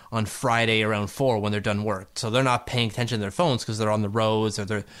leaving on Friday around 4 when they're done work. So they're not paying attention to their phones because they're on the roads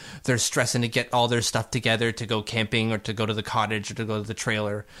or they're stressing to get all their stuff together to go camping or to go to the cottage or to go to the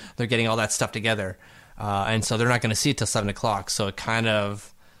trailer. They're getting all that stuff together. And so they're not going to see it till 7 o'clock. So it kind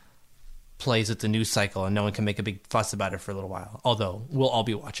of plays with the news cycle and no one can make a big fuss about it for a little while. Although we'll all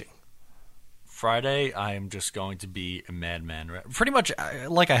be watching. Friday, I am just going to be a madman. Pretty much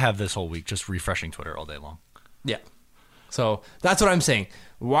like I have this whole week, just refreshing Twitter all day long. Yeah. So that's what I'm saying.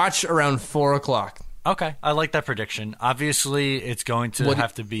 Watch around 4:00. Okay. I like that prediction. Obviously, it's going to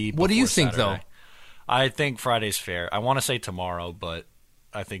have to be What do you before think, Saturday. though? I think Friday's fair. I want to say tomorrow, but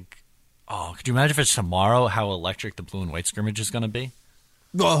I think... Oh, could you imagine if it's tomorrow, how electric the blue and white scrimmage is going to be?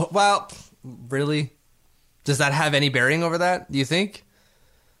 Well, really? Does that have any bearing over that, do you think?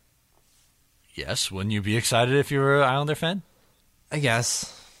 Yes. Wouldn't you be excited if you were an Islander fan? I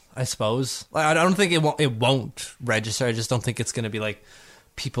guess. I suppose. I don't think it won't register. I just don't think it's going to be like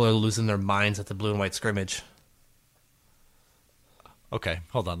people are losing their minds at the blue and white scrimmage. Okay,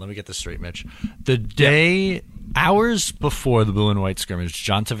 hold on. Let me get this straight, Mitch. The day, hours before the blue and white scrimmage,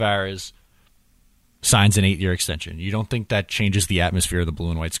 John Tavares signs an 8-year extension. You don't think that changes the atmosphere of the blue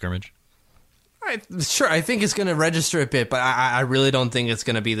and white scrimmage? Sure, I think it's going to register a bit, but I really don't think it's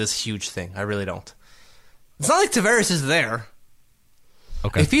going to be this huge thing. I really don't. It's not like Tavares is there.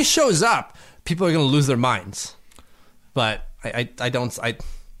 Okay. If he shows up, people are going to lose their minds. But I don't.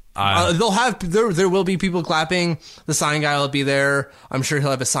 They'll have there will be people clapping. The sign guy will be there. I'm sure he'll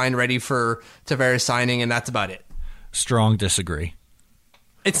have a sign ready for Tavares signing, and that's about it. Strong disagree.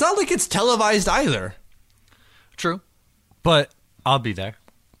 It's not like it's televised either. True, but I'll be there.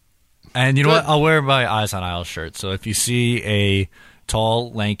 And you know what? I'll wear my Eyes on Isles shirt. So if you see a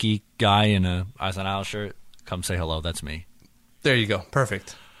tall, lanky guy in a Eyes on Isles shirt, come say hello. That's me. There you go.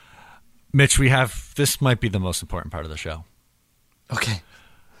 Perfect. Mitch, this might be the most important part of the show. Okay.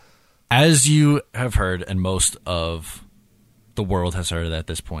 As you have heard, and most of the world has heard at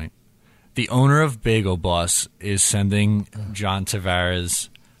this point, the owner of Bagel Boss is sending John Tavares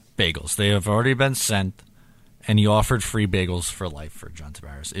bagels. They have already been sent, and he offered free bagels for life for John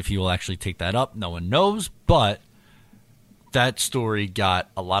Tavares. If he will actually take that up, no one knows, but that story got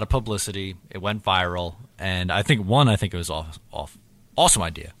a lot of publicity. It went viral, and I think it was awesome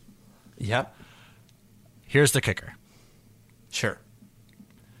idea. Yep. Here's the kicker. Sure.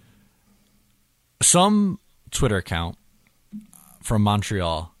 Some Twitter account from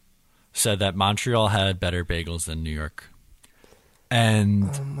Montreal said that Montreal had better bagels than New York. And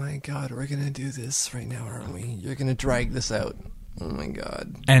oh my God, we're going to do this right now, aren't we? You're going to drag this out. Oh my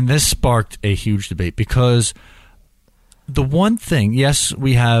God. And this sparked a huge debate because the one thing, yes,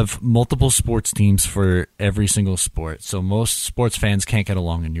 we have multiple sports teams for every single sport. So most sports fans can't get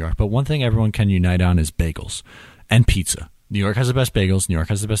along in New York. But one thing everyone can unite on is bagels and pizza. New York has the best bagels. New York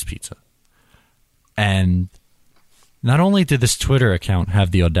has the best pizza. And not only did this Twitter account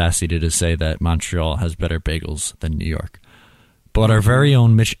have the audacity to say that Montreal has better bagels than New York, but our very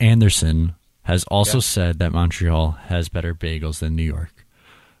own Mitch Anderson has also said that Montreal has better bagels than New York.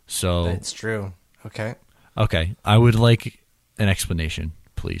 So that's true. Okay. Okay. I would like an explanation,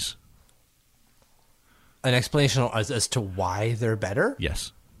 please. An explanation as to why they're better?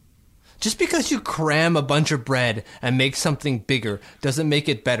 Yes. Just because you cram a bunch of bread and make something bigger doesn't make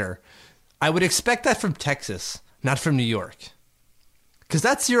it better. I would expect that from Texas, not from New York. Because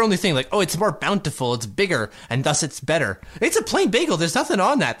that's your only thing. Like, oh, it's more bountiful, it's bigger, and thus it's better. It's a plain bagel. There's nothing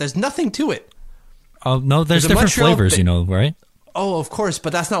on that. There's nothing to it. Oh, no, there's different flavors, right? Oh, of course,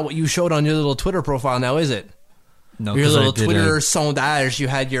 but that's not what you showed on your little Twitter profile now, is it? No, your little Twitter sondage, you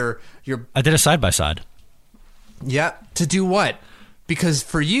had your... I did a side-by-side. Yeah, to do what? Because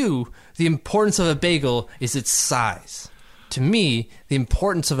for you, the importance of a bagel is its size. To me, the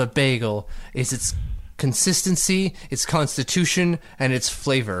importance of a bagel is its consistency, its constitution, and its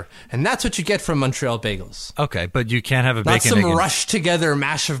flavor. And that's what you get from Montreal bagels. Okay, but you can't have a Not bacon some rushed together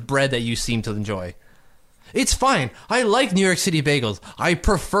mash of bread that you seem to enjoy. It's fine. I like New York City bagels. I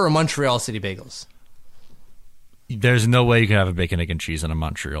prefer Montreal City bagels. There's no way you can have a bacon, egg, and cheese on a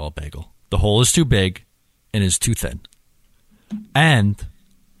Montreal bagel. The hole is too big and is too thin. And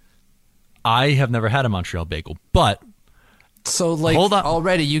I have never had a Montreal bagel, but... So, like, hold on.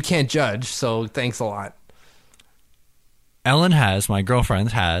 Already you can't judge, so thanks a lot. Ellen has, my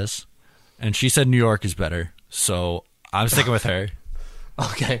girlfriend has, and she said New York is better, so I'm sticking with her.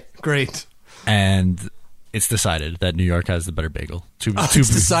 Okay, great. And it's decided that New York has the better bagel. Two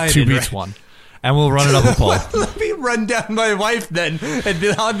beats right? one. And we'll run it up a poll. Let me run down my wife then and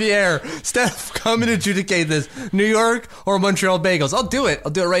be on the air. Steph, come and adjudicate this. New York or Montreal bagels? I'll do it. I'll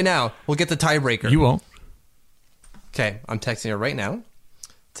do it right now. We'll get the tiebreaker. You won't. Okay, I'm texting her right now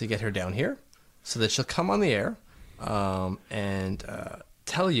to get her down here so that she'll come on the air and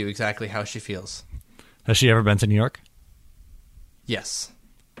tell you exactly how she feels. Has she ever been to New York? Yes.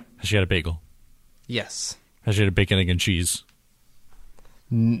 Has she had a bagel? Yes. Has she had a bacon, egg, and cheese?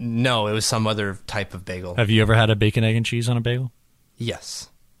 No, it was some other type of bagel. Have you ever had a bacon, egg, and cheese on a bagel? Yes.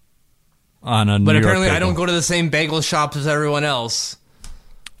 On a New But York apparently bagel. I don't go to the same bagel shops as everyone else.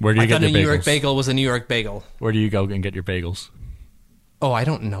 Where do you get your bagels? I thought a New York bagel was a New York bagel. Where do you go and get your bagels? Oh, I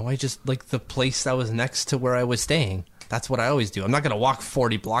don't know. I just like the place that was next to where I was staying. That's what I always do. I'm not going to walk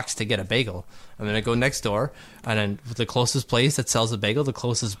 40 blocks to get a bagel. I'm going to go next door, and then the closest place that sells a bagel, the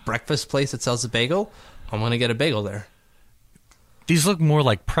closest breakfast place that sells a bagel, I'm going to get a bagel there. These look more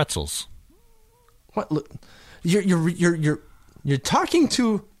like pretzels. What? Look, you're talking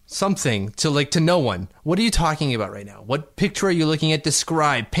to something to no one. What are you talking about right now? What picture are you looking at?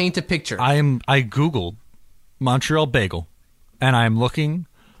 Describe. Paint a picture. I googled Montreal bagel, and I'm looking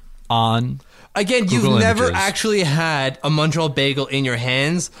on. Again, Google you've never Images. actually had a Montreal bagel in your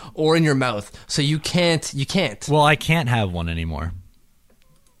hands or in your mouth, so you can't. Well, I can't have one anymore.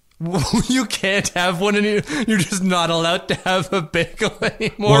 You can't have one anymore. You're just not allowed to have a bagel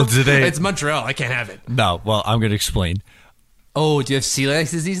anymore. Well, It's Montreal. I can't have it. No. Well, I'm going to explain. Oh, do you have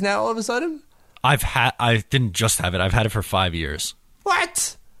celiac disease now all of a sudden? I didn't just have it. I've had it for 5 years.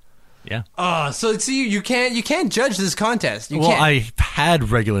 What? Yeah. So see, you can't judge this contest. Well, I've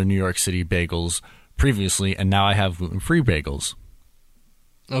had regular New York City bagels previously, and now I have gluten-free bagels.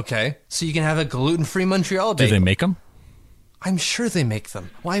 Okay, so you can have a gluten-free Montreal bagel. Do they make them? I'm sure they make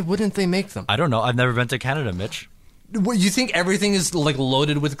them. Why wouldn't they make them? I don't know. I've never been to Canada, Mitch. What, you think everything is like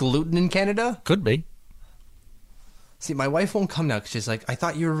loaded with gluten in Canada? Could be. See, my wife won't come now because she's like, I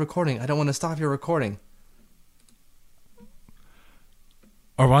thought you were recording. I don't want to stop your recording.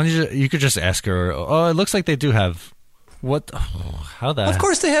 Or why don't you could just ask her, oh, it looks like they do have, what, how that? Of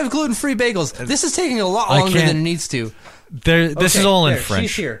course they have gluten-free bagels. This is taking a lot longer than it needs to. This is all in French.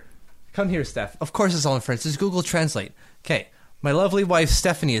 She's here. Come here, Steph. Of course it's all in French. This is Google Translate. Okay, my lovely wife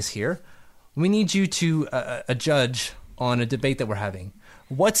Stephanie is here. We need you to a judge on a debate that we're having.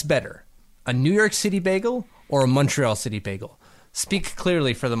 What's better, a New York City bagel or a Montreal City bagel? Speak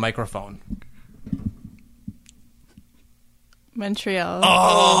clearly for the microphone. Montreal.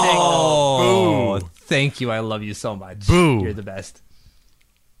 Oh, thank you. I love you so much. Boo. You're the best.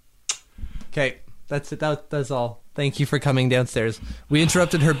 Okay, that's it. That's all. Thank you for coming downstairs. We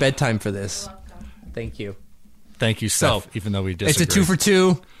interrupted her bedtime for this. Thank you. Thank you, Steph, even though we disagree. It's a 2 for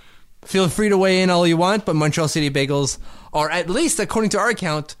 2. Feel free to weigh in all you want, but Montreal City bagels are, at least according to our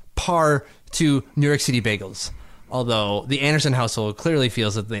account, par to New York City bagels. Although the Anderson household clearly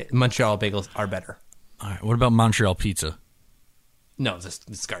feels that the Montreal bagels are better. All right, what about Montreal pizza? No,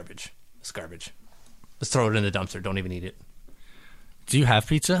 it's garbage. It's garbage. Let's throw it in the dumpster. Don't even eat it. Do you have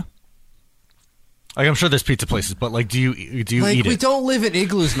pizza? Like, I'm sure there's pizza places, but like, do you eat it? We don't live in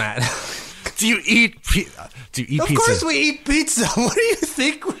igloos, Matt. Do you eat pizza? Of course we eat pizza. What do you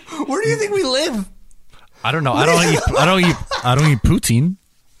think? Where do you think we live? I don't know. I don't eat poutine.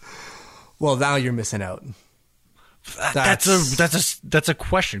 Well, now you're missing out. That's a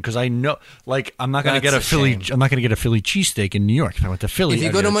question, because I know, like, I'm not gonna get a Philly cheesesteak in New York. If I went to Philly, if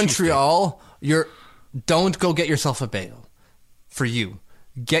you go to Montreal, don't go get yourself a bagel. For you,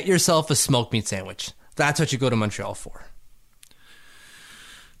 get yourself a smoked meat sandwich. That's what you go to Montreal for.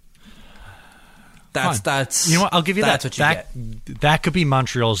 That's you know what? I'll give you that's that. What you get. That could be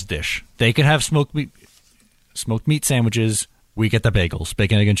Montreal's dish. They could have smoked meat sandwiches. We get the bagels,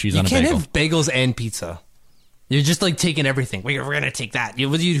 bacon, egg, and cheese on a bagel. You can't have bagels and pizza. You're just like taking everything. We're going to take that.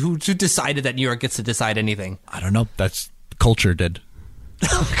 Who decided that New York gets to decide anything? I don't know. That's culture did.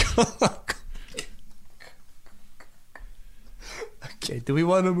 Okay, do we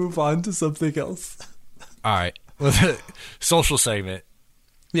want to move on to something else? All right. Social segment.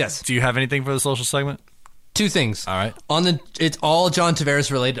 Yes. Do you have anything for the social segment? 2 things. All right. It's all John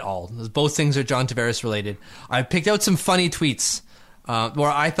Tavares related. Both things are John Tavares related. I picked out some funny tweets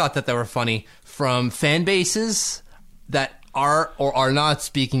where I thought that they were funny from fan bases that are or are not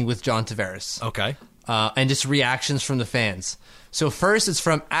speaking with John Tavares. Okay. And just reactions from the fans. So first, it's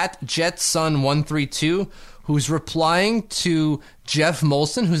from @JetSun132, who's replying to Jeff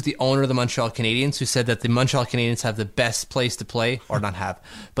Molson, who's the owner of the Montreal Canadiens, who said that the Montreal Canadiens have the best place to play, or not have,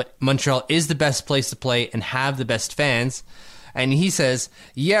 but Montreal is the best place to play and have the best fans. And he says,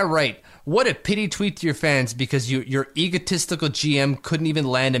 yeah, right. What a pity tweet to your fans because your egotistical GM couldn't even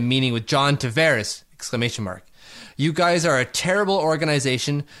land a meeting with John Tavares! ! You guys are a terrible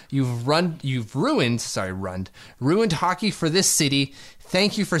organization. You've ruined hockey for this city.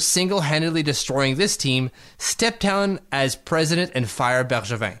 Thank you for single-handedly destroying this team. Step down as president and fire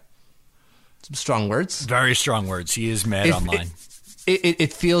Bergevin. Some strong words. Very strong words. He is mad online.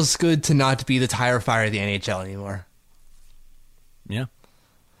 It feels good to not be the tire fire of the NHL anymore. Yeah.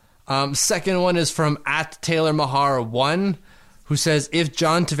 Second one is from @TaylorMahar1, who says, if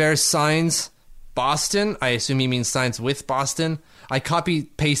John Tavares signs Boston, I assume he means signs with Boston. I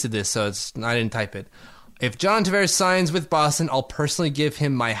copy-pasted this, so I didn't type it. If John Tavares signs with Boston, I'll personally give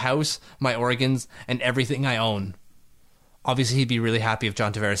him my house, my organs, and everything I own. Obviously, he'd be really happy if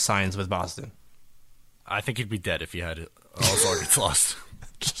John Tavares signs with Boston. I think he'd be dead if he had all his organs lost.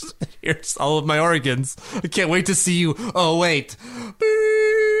 Here's all of my organs. I can't wait to see you. Oh, wait.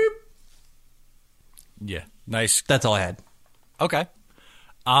 Beep. Yeah, nice. That's all I had. Okay.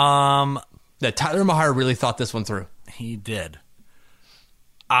 Tyler Mahar really thought this one through. He did.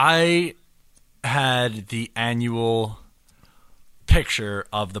 I had the annual picture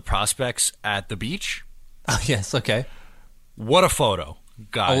of the prospects at the beach. Oh, yes, okay. What a photo,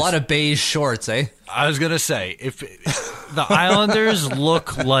 guys. A lot of beige shorts, eh? I was going to say, if the Islanders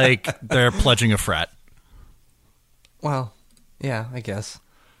look like they're pledging a frat. Well, yeah, I guess.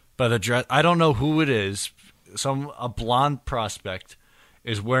 But the dress, I don't know who it is. A blonde prospect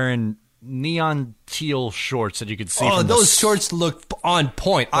is wearing neon teal shorts that you could see. Oh, those shorts look on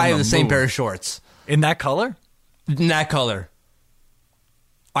point. I have the same pair of shorts. In that color? In that color.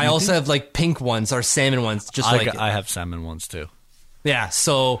 I also have like pink ones or salmon ones, I have salmon ones too. Yeah,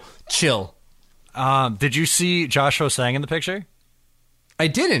 so chill. Did you see Josh Ho-Sang in the picture? I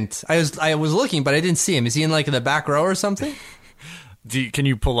didn't. I was looking, but I didn't see him. Is he in like the back row or something? Can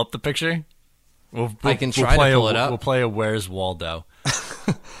you pull up the picture? I can try to pull it up. We'll play a Where's Waldo.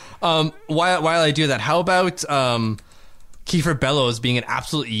 While I do that, how about Kiefer Bellows being an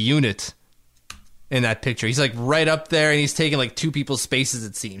absolute unit in that picture? He's like right up there, and he's taking like 2 people's spaces.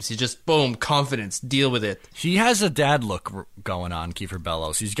 It seems he's just boom, confidence, deal with it. He has a dad look going on, Kiefer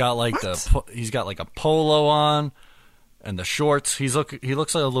Bellows. He's got like he's got like a polo on and the shorts. He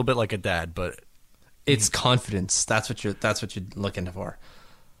looks like a little bit like a dad, but it's confidence. That's what you're looking for.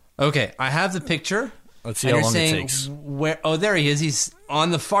 Okay, I have the picture. Let's see And how you're long it saying takes. where? Oh, there he is. He's on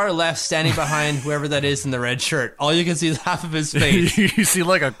the far left, standing behind whoever that is in the red shirt. All you can see is half of his face. You see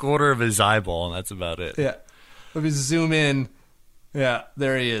like a quarter of his eyeball, and that's about it. Yeah. Let me zoom in. Yeah,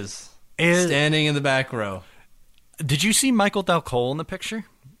 there he is. And- Standing in the back row. Did you see Michael Del Cole in the picture?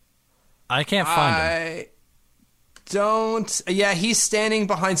 I can't find him. I don't. Yeah, he's standing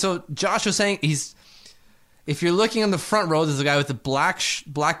behind. So Josh was saying if you're looking on the front row, there's a guy with a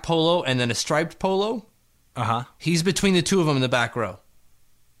black polo and then a striped polo. Uh-huh. He's between the two of them in the back row,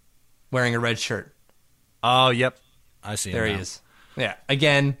 wearing a red shirt. Oh, yep. I see him There he now. is. Yeah,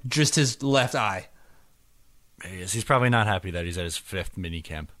 again, just his left eye. There he is. He's probably not happy that he's at his 5th mini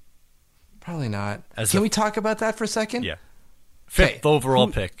camp. Probably not. As Can a- we talk about that for a second? Yeah. 5th Okay. overall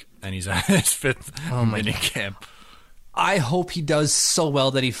pick, and he's at his 5th Oh my mini God. camp. I hope he does so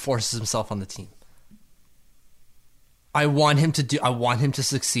well that he forces himself on the team. I want him to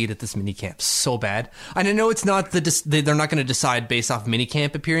succeed at this minicamp so bad. And I know it's not they're not going to decide based off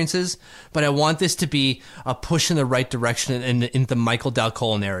minicamp appearances, but I want this to be a push in the right direction in the Michael Del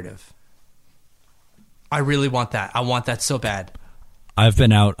Cole narrative. I really want that. I want that so bad. I've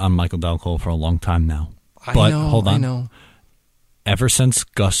been out on Michael Del Cole for a long time now. But hold on. I know. Ever since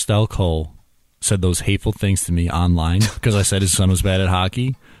Gus Del Cole said those hateful things to me online because I said his son was bad at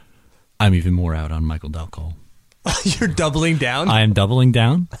hockey, I'm even more out on Michael Del Cole. You're doubling down? I am doubling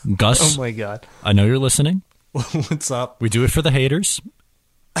down. Gus, Oh my God. I know you're listening. What's up? We do it for the haters.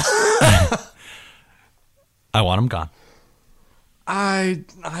 I want him gone. I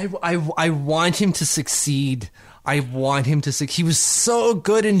want him to succeed. I want him to succeed. He was so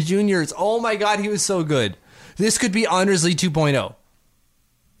good in juniors. Oh my God, he was so good. This could be Anders Lee 2.0.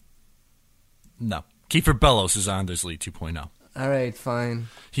 No. Kiefer Bellows is Anders Lee 2.0. All right, fine.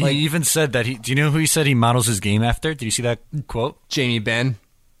 He even said that do you know who he said he models his game after? Did you see that quote? Jamie Benn.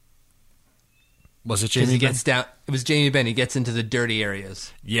 Was it 'Cause Jamie he Ben? gets down. It was Jamie Benn. He gets into the dirty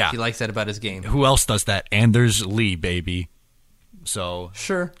areas. Yeah. He likes that about his game. Who else does that? Anders Lee, baby. So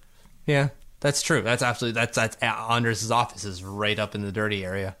Sure. Yeah, that's true. That's absolutely that's Anders' office is right up in the dirty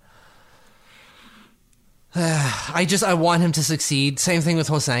area. I want him to succeed. Same thing with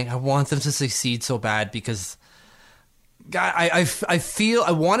Hosang. I want them to succeed so bad because God, I feel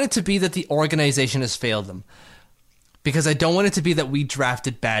I want it to be that the organization has failed them. Because I don't want it to be that we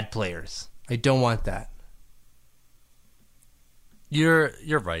drafted bad players. I don't want that. you're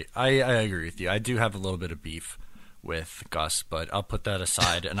right. I agree with you. I do have a little bit of beef with Gus, but I'll put that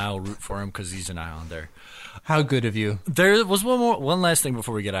aside and I'll root for him because he's an Islander. How good of you. There was one last thing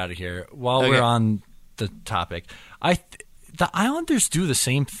before we get out of here. While Okay. we're on the topic, the Islanders do the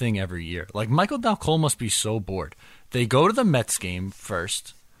same thing every year. Like Michael Del Cole must be so bored. They go to the Mets game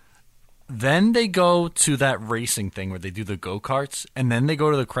first, then they go to that racing thing where they do the go-karts, and then they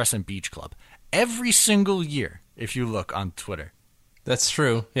go to the Crescent Beach Club. Every single year, if you look on Twitter. That's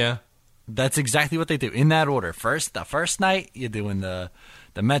true. Yeah. That's exactly what they do in that order. The first night you're doing the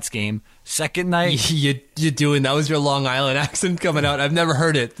Mets game. Second night, You doing that was your Long Island accent coming out. I've never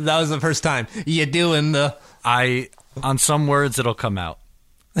heard it. That was the first time. You doing the on some words it'll come out.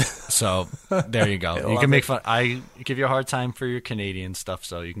 So there you go. You can make fun. I give you a hard time for your Canadian stuff,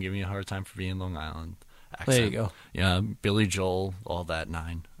 so you can give me a hard time for being Long Island accent. There you go. Yeah, Billy Joel, all that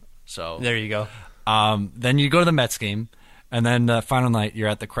nine. So There you go. then you go to the Mets game, and then the final night you're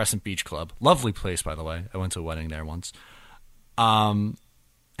at the Crescent Beach Club. Lovely place, by the way. I went to a wedding there once.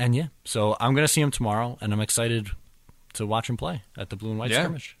 And yeah, so I'm gonna see him tomorrow, and I'm excited to watch him play at the Blue and White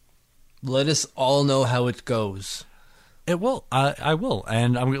scrimmage. Let us all know how it goes. It will. I will.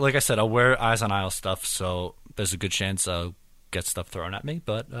 And like I said, I'll wear Eyes on Isle stuff, so there's a good chance I'll get stuff thrown at me,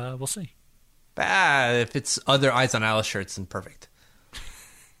 but we'll see. If it's other Eyes on Alice shirts, then perfect.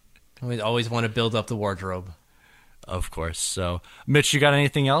 We always want to build up the wardrobe. Of course. So, Mitch, you got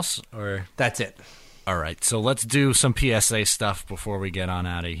anything else? Or That's it. all right, so let's do some PSA stuff before we get on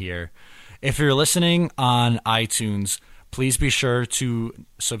out of here. If you're listening on iTunes, please be sure to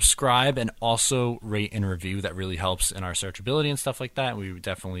subscribe and also rate and review. That really helps in our searchability and stuff like that. We would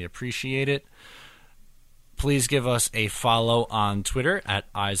definitely appreciate it. Please give us a follow on Twitter at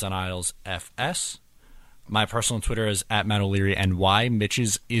Eyes on Isles FS. My personal Twitter is at Matt O'Leary NY.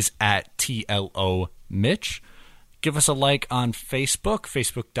 Mitch's is at TLO Mitch. Give us a like on Facebook,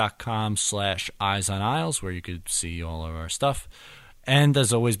 facebook.com/Eyes on Isles, where you could see all of our stuff. And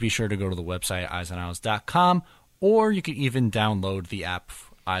as always, be sure to go to the website, eyesonisles.com, or you can even download the app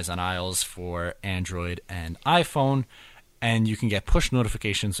Eyes on Isles for Android and iPhone, and you can get push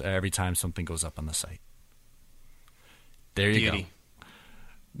notifications every time something goes up on the site. There you Beauty. go.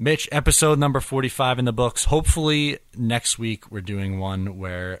 Mitch, episode number 45 in the books. Hopefully next week we're doing one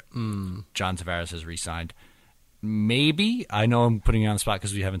where John Tavares has re-signed. Maybe, I know I'm putting you on the spot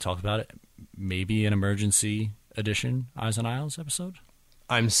because we haven't talked about it, maybe an emergency edition Eyes on Isles episode?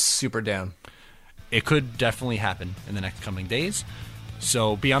 I'm super down. It could definitely happen in the next coming days.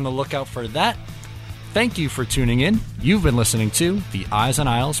 So be on the lookout for that. Thank you for tuning in. You've been listening to the Eyes on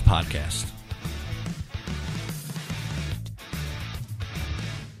Isles podcast.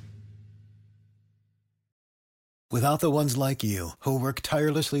 Without the ones like you, who work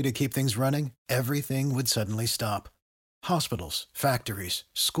tirelessly to keep things running, everything would suddenly stop. Hospitals, factories,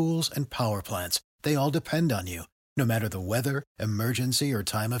 schools, and power plants, they all depend on you. No matter the weather, emergency, or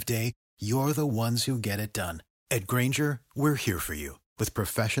time of day, you're the ones who get it done. At Grainger, we're here for you with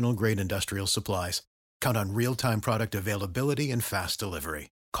professional-grade industrial supplies. Count on real-time product availability and fast delivery.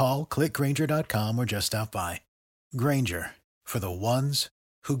 Call, clickgrainger.com, or just stop by. Grainger, for the ones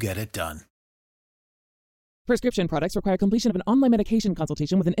who get it done. Prescription products require completion of an online medication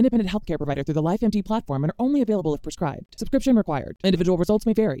consultation with an independent healthcare provider through the LifeMD platform and are only available if prescribed. Subscription required. Individual results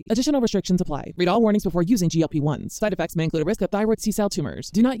may vary. Additional restrictions apply. Read all warnings before using GLP-1s. Side effects may include a risk of thyroid C-cell tumors.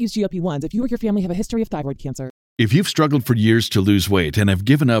 Do not use GLP-1s if you or your family have a history of thyroid cancer. If you've struggled for years to lose weight and have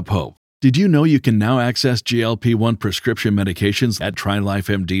given up hope, did you know you can now access GLP-1 prescription medications at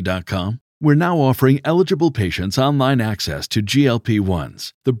TryLifeMD.com? We're now offering eligible patients online access to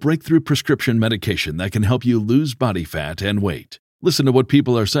GLP-1s, the breakthrough prescription medication that can help you lose body fat and weight. Listen to what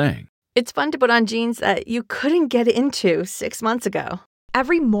people are saying. It's fun to put on jeans that you couldn't get into 6 months ago.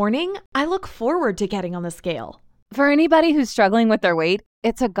 Every morning, I look forward to getting on the scale. For anybody who's struggling with their weight,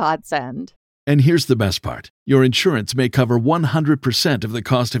 it's a godsend. And here's the best part. Your insurance may cover 100% of the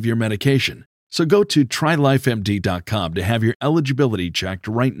cost of your medication. So go to TryLifeMD.com to have your eligibility checked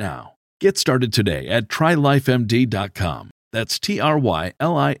right now. Get started today at TryLifeMD.com. That's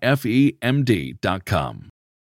TryLifeMD.com.